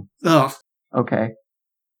sound Ugh. okay.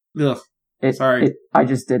 Ugh. Sorry. I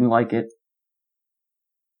just didn't like it.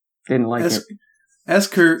 Didn't like it. As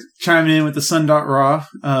Kurt chiming in with the Sun Dot Raw.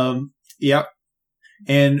 Yep.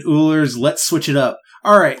 And Ullr's Let's Switch It Up.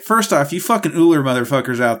 Alright, first off, you fucking Ullr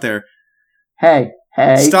motherfuckers out there. Hey.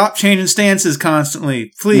 Stop changing stances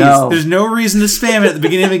constantly. Please. No. There's no reason to spam it at the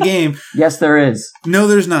beginning of a game. Yes, there is. No,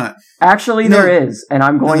 there's not. Actually, No. there is, and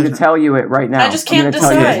I'm going to there's tell you it right now. I just can't I'm going to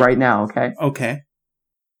tell you decide. it right now, okay? Okay.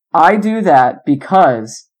 I do that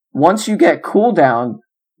because once you get cooldown,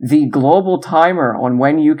 the global timer on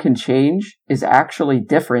when you can change is actually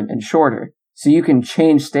different and shorter. so you can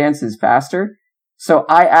change stances faster. So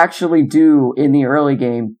I actually do, in the early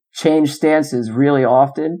game, change stances really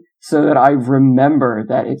often so that I remember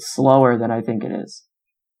that it's slower than I think it is.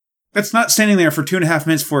 That's not standing there for 2.5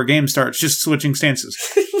 minutes before a game starts, just switching stances.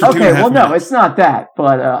 Okay, well, no, it's not that,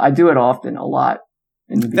 but I do it often, a lot.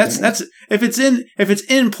 In the beginning. That's if it's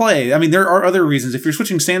in play. I mean, there are other reasons. If you're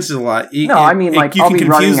switching stances a lot, I mean, like, you I'll can be confuse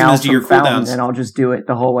running them out as to your from fountain, cooldowns. and I'll just do it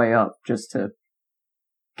the whole way up, just to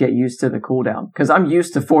get used to the cooldown. Because I'm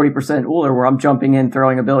used to 40% Uller, where I'm jumping in,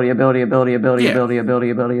 throwing ability, until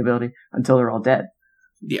they're all dead.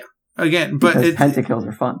 Yeah. Again, but because pentakills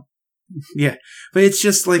are fun. Yeah, but it's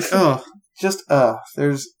just like,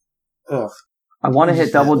 there's. I want to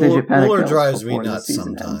hit double-digit pentakills. Uller drives me before the nuts season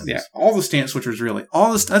sometimes. ends. Yeah, all the stance switchers, really.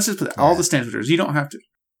 All the stance switchers. You don't have to.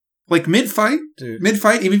 Like, mid-fight, even if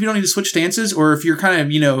you don't need to switch stances, or if you're kind of,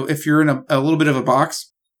 if you're in a little bit of a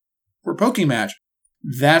box, or poking match,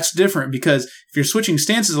 that's different, because if you're switching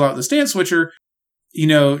stances a lot with the stance switcher, you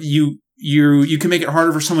can make it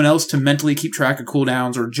harder for someone else to mentally keep track of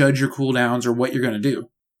cooldowns, or judge your cooldowns, or what you're going to do.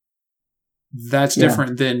 That's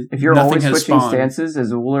different than if you're nothing always has switching spawned. stances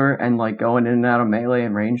as Uller and like going in and out of melee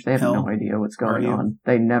and range, they have no idea what's going on.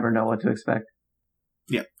 They never know what to expect.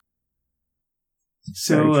 Yeah.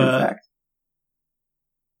 Very true So, fact.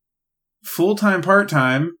 full-time,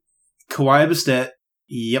 part-time, Kawhi Bastet.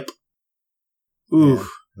 Yep. Ooh.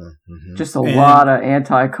 Mm-hmm. Just a lot of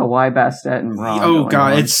anti-Kawhi Bastet and Ron. Oh, going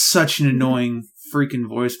God. on. It's such an annoying freaking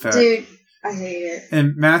voice pack. Dude, I hate it.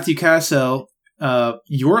 And Matthew Cassell,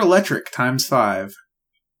 you're electric times 5.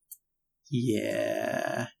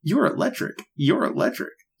 Yeah. You're electric.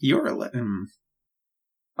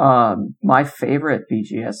 My favorite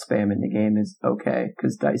BGS spam in the game is okay,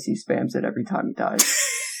 because Dicey spams it every time he dies.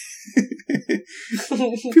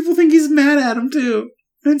 People think he's mad at him, too.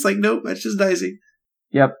 And it's like, nope, that's just Dicey.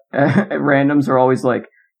 Yep. Randoms are always like,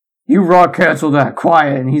 you raw cancel that,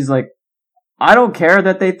 quiet. And he's like, I don't care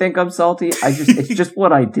that they think I'm salty. It's just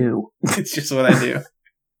what I do. It's just what I do.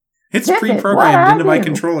 It's Hit it. pre-programmed What into my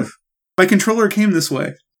happened? controller. My controller came this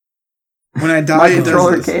way. When I die, My it does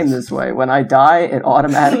controller this. came this way. When I die, it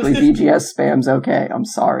automatically BGS spams okay. I'm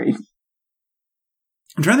sorry.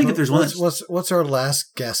 I'm trying to think if there's one that's... What's our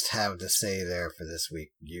last guest have to say there for this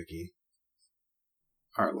week, Yuki?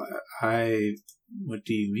 What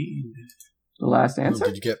do you mean? The last answer?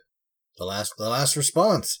 Did you get the last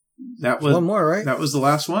response? That was one more, right? That was the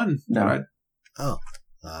last one. No. Thought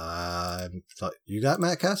you got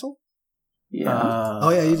Matt Castle? Yeah. Oh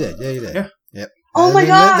yeah, you did. Yeah. Yep. Oh my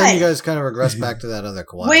God! Then God. you guys kind of regress back to that other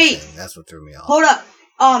Kawhi Wait. thing. That's what threw me off. Hold up.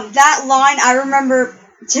 That line, I remember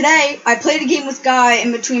today, I played a game with Guy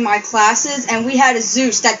in between my classes, and we had a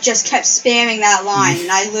Zeus that just kept spamming that line,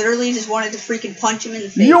 and I literally just wanted to freaking punch him in the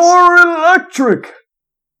face. You're electric!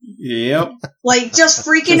 Yep. Like, just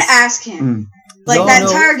freaking ask him. Like, No, that no.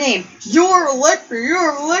 entire game. You're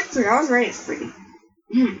electric. I was ready to freaking...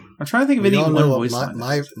 I'm trying to think of any You all one know what voice line.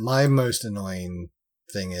 my most annoying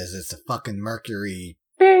thing is. It's the fucking Mercury.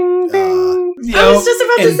 Bing, bing. I was just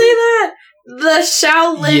about to say that. The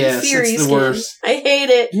Shaolin Yes, Fury it's the skin. worst. I hate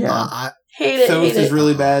it. Yeah. Hate it. Thoth Hate is it.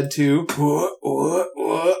 really bad too.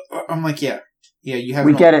 I'm like, yeah, you have.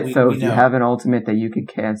 We get it, Thoth. we You know. have an ultimate that you could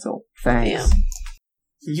cancel. Thanks. Yeah.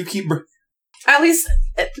 You keep. At least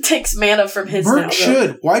it takes mana from his now. Merc though.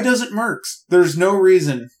 should. Why doesn't Mercs? There's no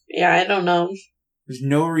reason. Yeah, I don't know. There's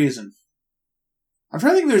no reason. I'm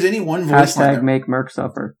trying to think if there's any one voice line. Hashtag make Merc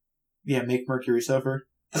suffer. Yeah, make Mercury suffer.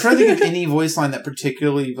 I'm trying to think of any voice line that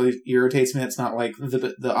particularly irritates me. That's not like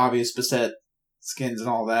the obvious beset skins and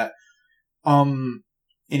all that.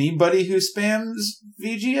 Anybody who spams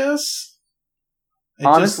VGS?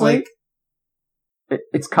 Honestly,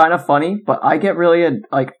 it's kind of funny, but I get really it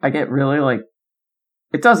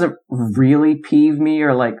doesn't really peeve me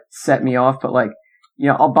or like set me off, but like,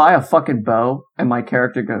 I'll buy a fucking bow and my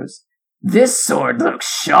character goes, this sword looks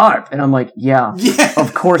sharp. And I'm like, yeah,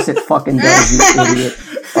 of course it fucking does, you idiot.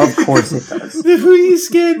 Of course it does. The Hui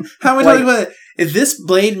skin. How much about it? Is this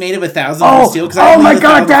blade made of 1,000 Oh, steel? oh my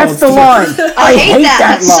god, that's the line. I hate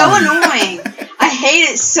that It's line. so annoying. I hate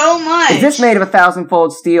it so much. Is this made of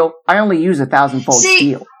 1,000-fold steel? I only use 1,000-fold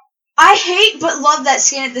steel. I hate but love that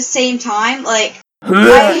skin at the same time. Like,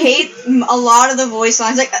 I hate a lot of the voice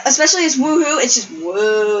lines, like especially as woohoo. It's just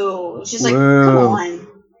woo. It's just like, come on,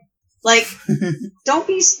 like don't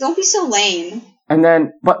be so lame. And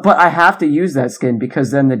then, but I have to use that skin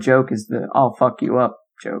because then the joke is the "I'll fuck you up"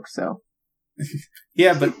 joke. So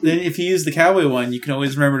Yeah, but then if you use the cowboy one, you can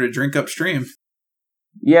always remember to drink upstream.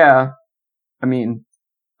 yeah, I mean,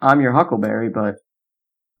 I'm your Huckleberry, but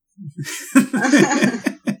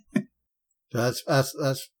That's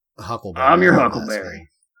Huckleberry. I'm your on that Huckleberry. skin.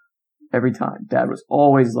 Every time. Dad was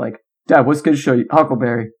always like, Dad, what's good to show you?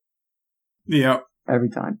 Huckleberry. Yeah. Every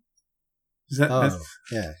time. Is that Oh,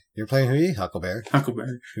 yeah. You're playing who you? Huckleberry.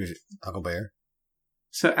 Huckleberry? Who's Huckleberry?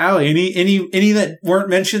 So, Allie, any that weren't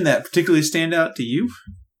mentioned that particularly stand out to you?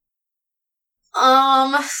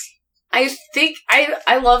 I think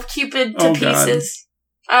I love Cupid to Oh, God. pieces.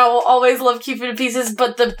 I will always love Cupid to pieces,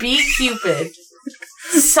 but the bee Cupid,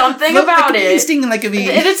 something Look about like a bee, it, stinging like a bee.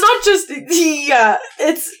 and it's not just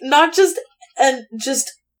it's not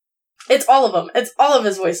just it's all of them. It's all of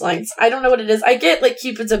his voice lines. I don't know what it is. I get like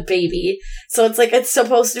Cupid's a baby, so it's like it's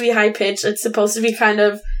supposed to be high pitched. It's supposed to be kind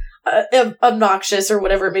of obnoxious or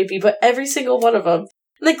whatever it may be. But every single one of them,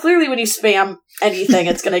 like clearly when you spam anything,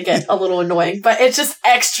 it's gonna get a little annoying. But it's just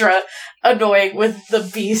extra annoying with the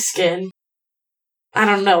bee skin. I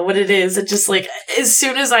don't know what it is. It just like as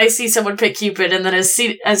soon as I see someone pick Cupid, and then as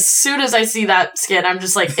soon as I see that skin, I'm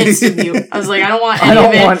just like instant mute. I was like, I don't want any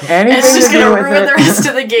of it. want anything It's just to do gonna with ruin it. the rest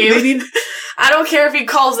of the game. They need, I don't care if he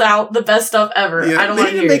calls out the best stuff ever. I don't they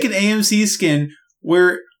want need to to hear make it. an AMC skin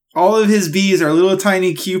where all of his bees are little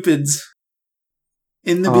tiny cupids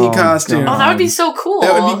in the bee Oh, costume. Oh, that would be so cool.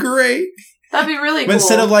 That would be great. That'd be really But cool.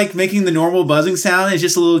 instead of like making the normal buzzing sound, it's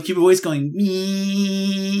just a little cupid voice going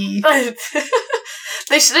me.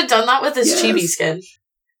 They should have done that with his Yes. chibi skin.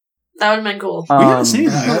 That would have been cool. We haven't seen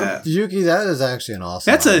anything like That- that. Yuki, that is actually an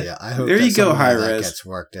awesome That's a- idea. I hope there that you go, somehow that Hi-Rez. gets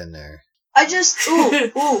worked in there. I just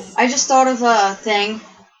I just thought of a thing.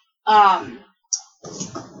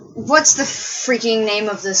 What's the freaking name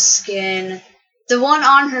of the skin? The one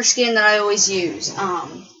on her skin that I always use.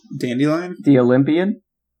 Dandelion? The Olympian?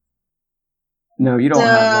 No, you don't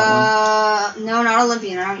have that No, not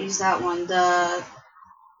Olympian. I don't use that one. The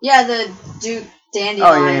Duke Dandelion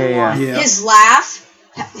Oh, yeah. one. Yeah. His laugh.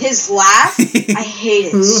 I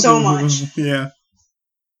hate it so much. Yeah.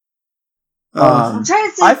 I'm trying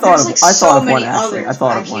to think. I thought There's of- I like thought so of many one, actually. others. I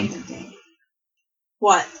thought but of one. can't even think.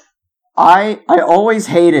 What? I always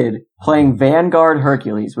hated playing Vanguard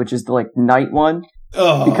Hercules, which is the like night one,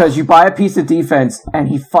 Oh. because you buy a piece of defense and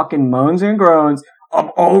he fucking moans and groans. I'm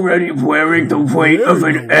already wearing the weight of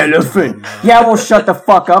an elephant. Yeah, well, shut the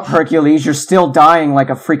fuck up, Hercules. You're still dying like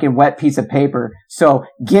a freaking wet piece of paper. So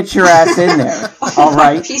get your ass in there. All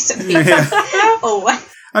right. Piece of paper. Yeah. Oh, what?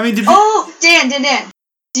 I mean, Dan.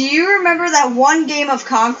 Do you remember that one game of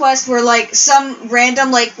Conquest where, like, some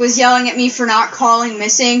random, like, was yelling at me for not calling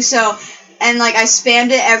missing, and, like, I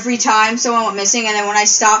spammed it every time someone went missing, and then when I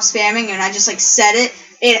stopped spamming and I just, like, said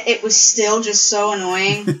it was still just so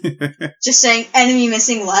annoying. Just saying, enemy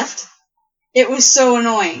missing left. It was so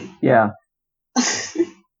annoying. Yeah.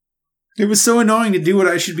 it was so annoying to do what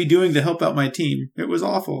I should be doing to help out my team. It was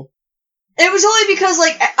awful. It was only because,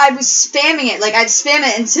 like, I was spamming it. Like, I'd spam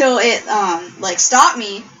it until it, like, stopped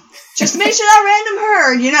me. Just to make sure that random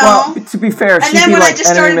heard, you know? Well, to be fair, and she'd then be when like, I just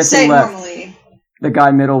enemy started missing saying left. normally. The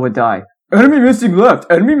guy middle would die. Enemy missing left.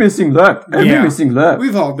 Enemy missing left. Enemy Yeah. missing left.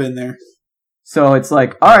 We've all been there. So it's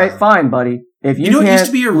like, all right, fine, buddy. If you, You know what can't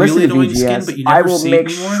used to be a listen really to annoying VGS, skin, but you I never will see make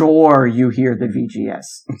anymore? sure you hear the VGS.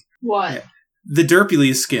 What? Yeah. The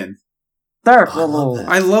Derpules skin. There, I love that.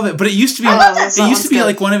 I love it, but it used to be I love that it used to be song.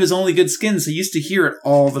 like one of his only good skins, so you used to hear it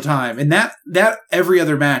all the time. And that every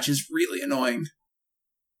other match is really annoying.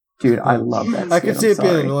 Dude, I love that. I can see I'm it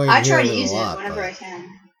being sorry. annoying. I try to hearing use a it lot, whenever but I can.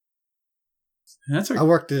 That's I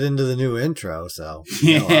worked it into the new intro, so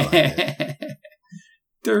you know I like it.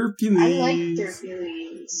 Derpules. I like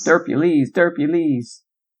Derpules. Derpules.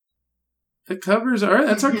 The covers are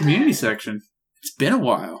that's our community section. It's been a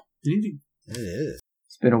while. We need It is.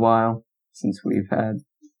 It's been a while since we've had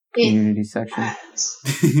community section.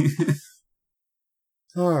 to-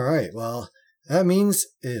 All right. Well, that means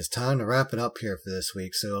it is time to wrap it up here for this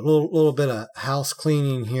week. So a little bit of house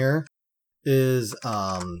cleaning here is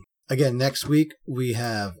again next week we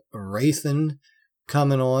have Rathan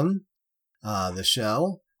coming on the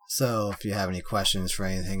show. So if you have any questions for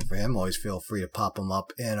anything for him, always feel free to pop them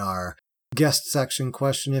up in our guest section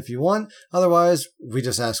question if you want. Otherwise, we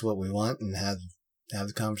just ask what we want and have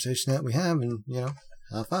the conversation that we have, and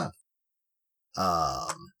high five.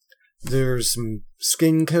 There's some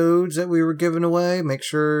skin codes that we were giving away. Make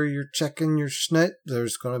sure you're checking your schnit.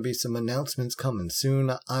 There's going to be some announcements coming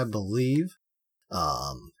soon, I believe.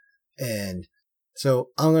 And so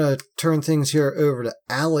I'm going to turn things here over to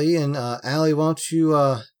Allie. And Allie, why don't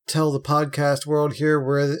you tell the podcast world here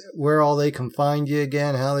where all they can find you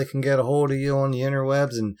again, how they can get a hold of you on the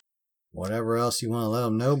interwebs, and whatever else you want to let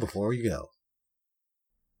them know before you go.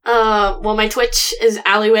 Well, my Twitch is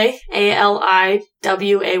Aliway,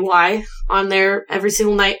 Aliway, on there every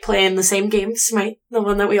single night playing the same game, Smite, the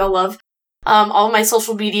one that we all love. All my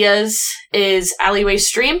social medias is Aliway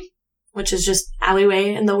Stream, which is just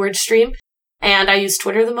Aliway and the word stream. And I use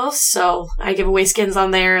Twitter the most, so I give away skins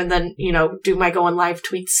on there and then, do my going live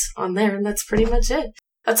tweets on there, and that's pretty much it.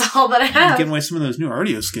 That's all that I have. Giving away some of those new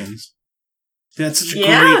Artio skins. That's such a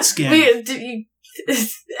great skin.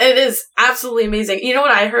 It is absolutely amazing. You know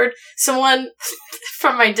what I heard? Someone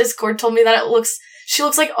from my Discord told me that she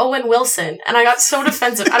looks like Owen Wilson, and I got so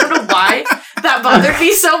defensive. I don't know why that bothered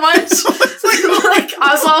me so much. Like,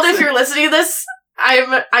 Oswald, if you're listening to this,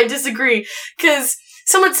 I disagree, because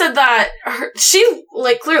someone said that she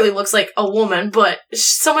clearly looks like a woman, but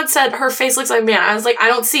someone said her face looks like a man. I was like, I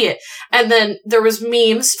don't see it. And then there was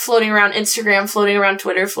memes floating around Instagram, floating around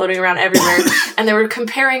Twitter, floating around everywhere, and they were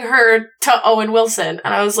comparing her to Owen Wilson.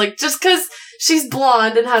 And I was like, just because she's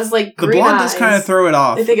blonde and has green eyes, the blonde does kind of throw it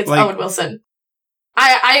off. I think it's Owen Wilson.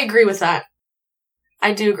 I agree with that.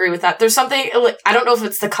 I do agree with that. There's something, I don't know if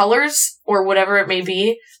it's the colors or whatever it may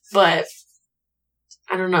be, but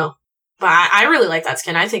I don't know. But I really like that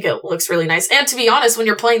skin. I think it looks really nice. And to be honest, when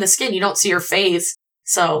you're playing the skin, you don't see her face.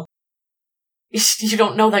 So you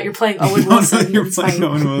don't know that you're playing Owen Wilson. You're playing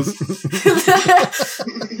Owen Wilson.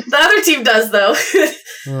 The other team does, though. Shit.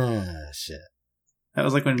 That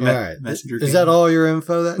was like when Messenger Is that all your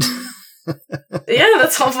info then? Yeah,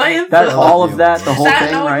 that's all my info. That's all of that, the whole that thing,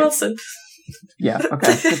 and Owen right? Wilson. Yeah,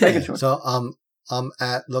 okay. Just making sure. So I'm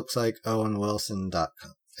at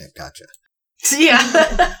lookslikeowenwilson.com. Gotcha. Yeah.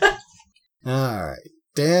 All right.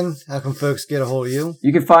 Dan, how can folks get a hold of you?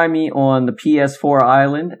 You can find me on the PS4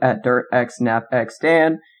 island at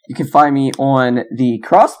DirtXNapXDan. You can find me on the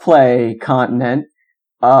crossplay continent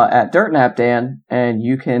at DirtNapDan, and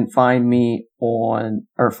you can find me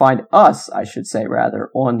find us, I should say rather,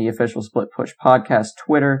 on the official Split Push Podcast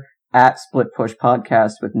Twitter at Split Push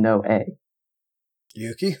Podcast with no A.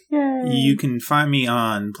 Yuki? Yay. You can find me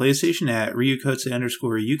on PlayStation at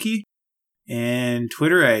ryukotse_Yuki and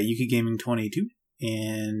Twitter at YukiGaming22.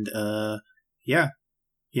 And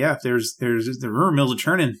there's the rumor mills are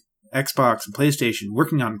churning. Xbox and PlayStation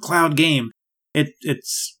working on cloud game. It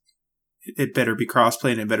better be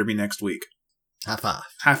crossplay and it better be next week. High five.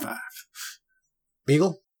 High five.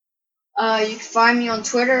 Beagle? You can find me on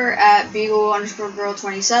Twitter at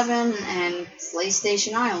Beagle_Girl27 and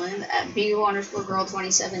PlayStation Island at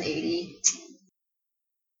Beagle_Girl2780.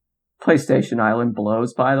 PlayStation Island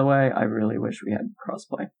blows, by the way. I really wish we had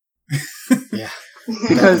crossplay. Yeah.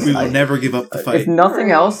 Because we will never give up the fight. If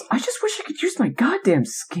nothing else, I just wish I could use my goddamn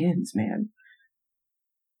skins, man.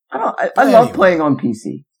 I love playing on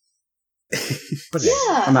PC. But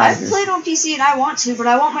yeah, I've played on PC and I want to, but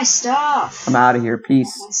I want my stuff. I'm out of here.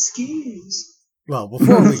 Peace. My skins. Well,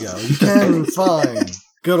 before we go, you can find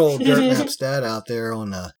good old DirtNapsDad out there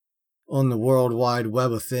on the World Wide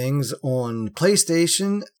Web of Things on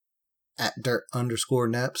PlayStation at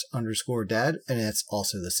dirt_naps_dad, and it's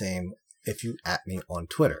also the same if you at me on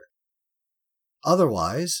Twitter.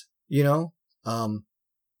 Otherwise, join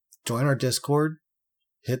our Discord,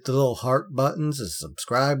 hit the little heart buttons, the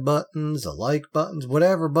subscribe buttons, the like buttons,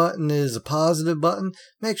 whatever button is a positive button,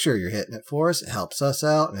 make sure you're hitting it for us. It helps us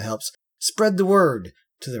out and it helps spread the word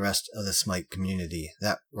to the rest of the Smite community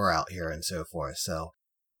that we're out here and so forth. So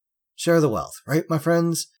share the wealth, right, my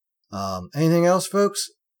friends? Anything else,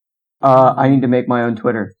 folks? I need to make my own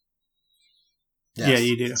Twitter. Yes. Yeah,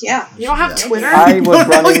 you do. Yeah, you don't have Twitter? I was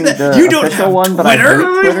running the official one, but I hate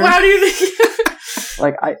Twitter. How do you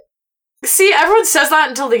See, everyone says that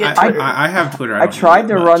until they get Twitter. I have Twitter. I tried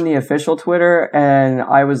to run the official Twitter, and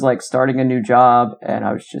I was starting a new job, and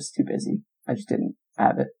I was just too busy. I just didn't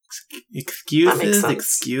have it. Excuses.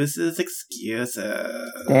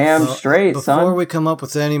 Damn straight, son. Before we come up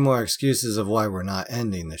with any more excuses of why we're not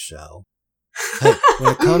ending the show, hey,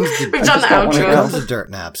 when it comes to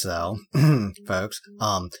dirt naps, though, folks,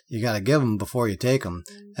 you gotta give them before you take them,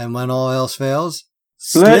 and when all else fails,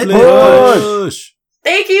 split push.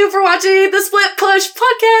 Thank you for watching the Split Push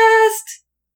Podcast.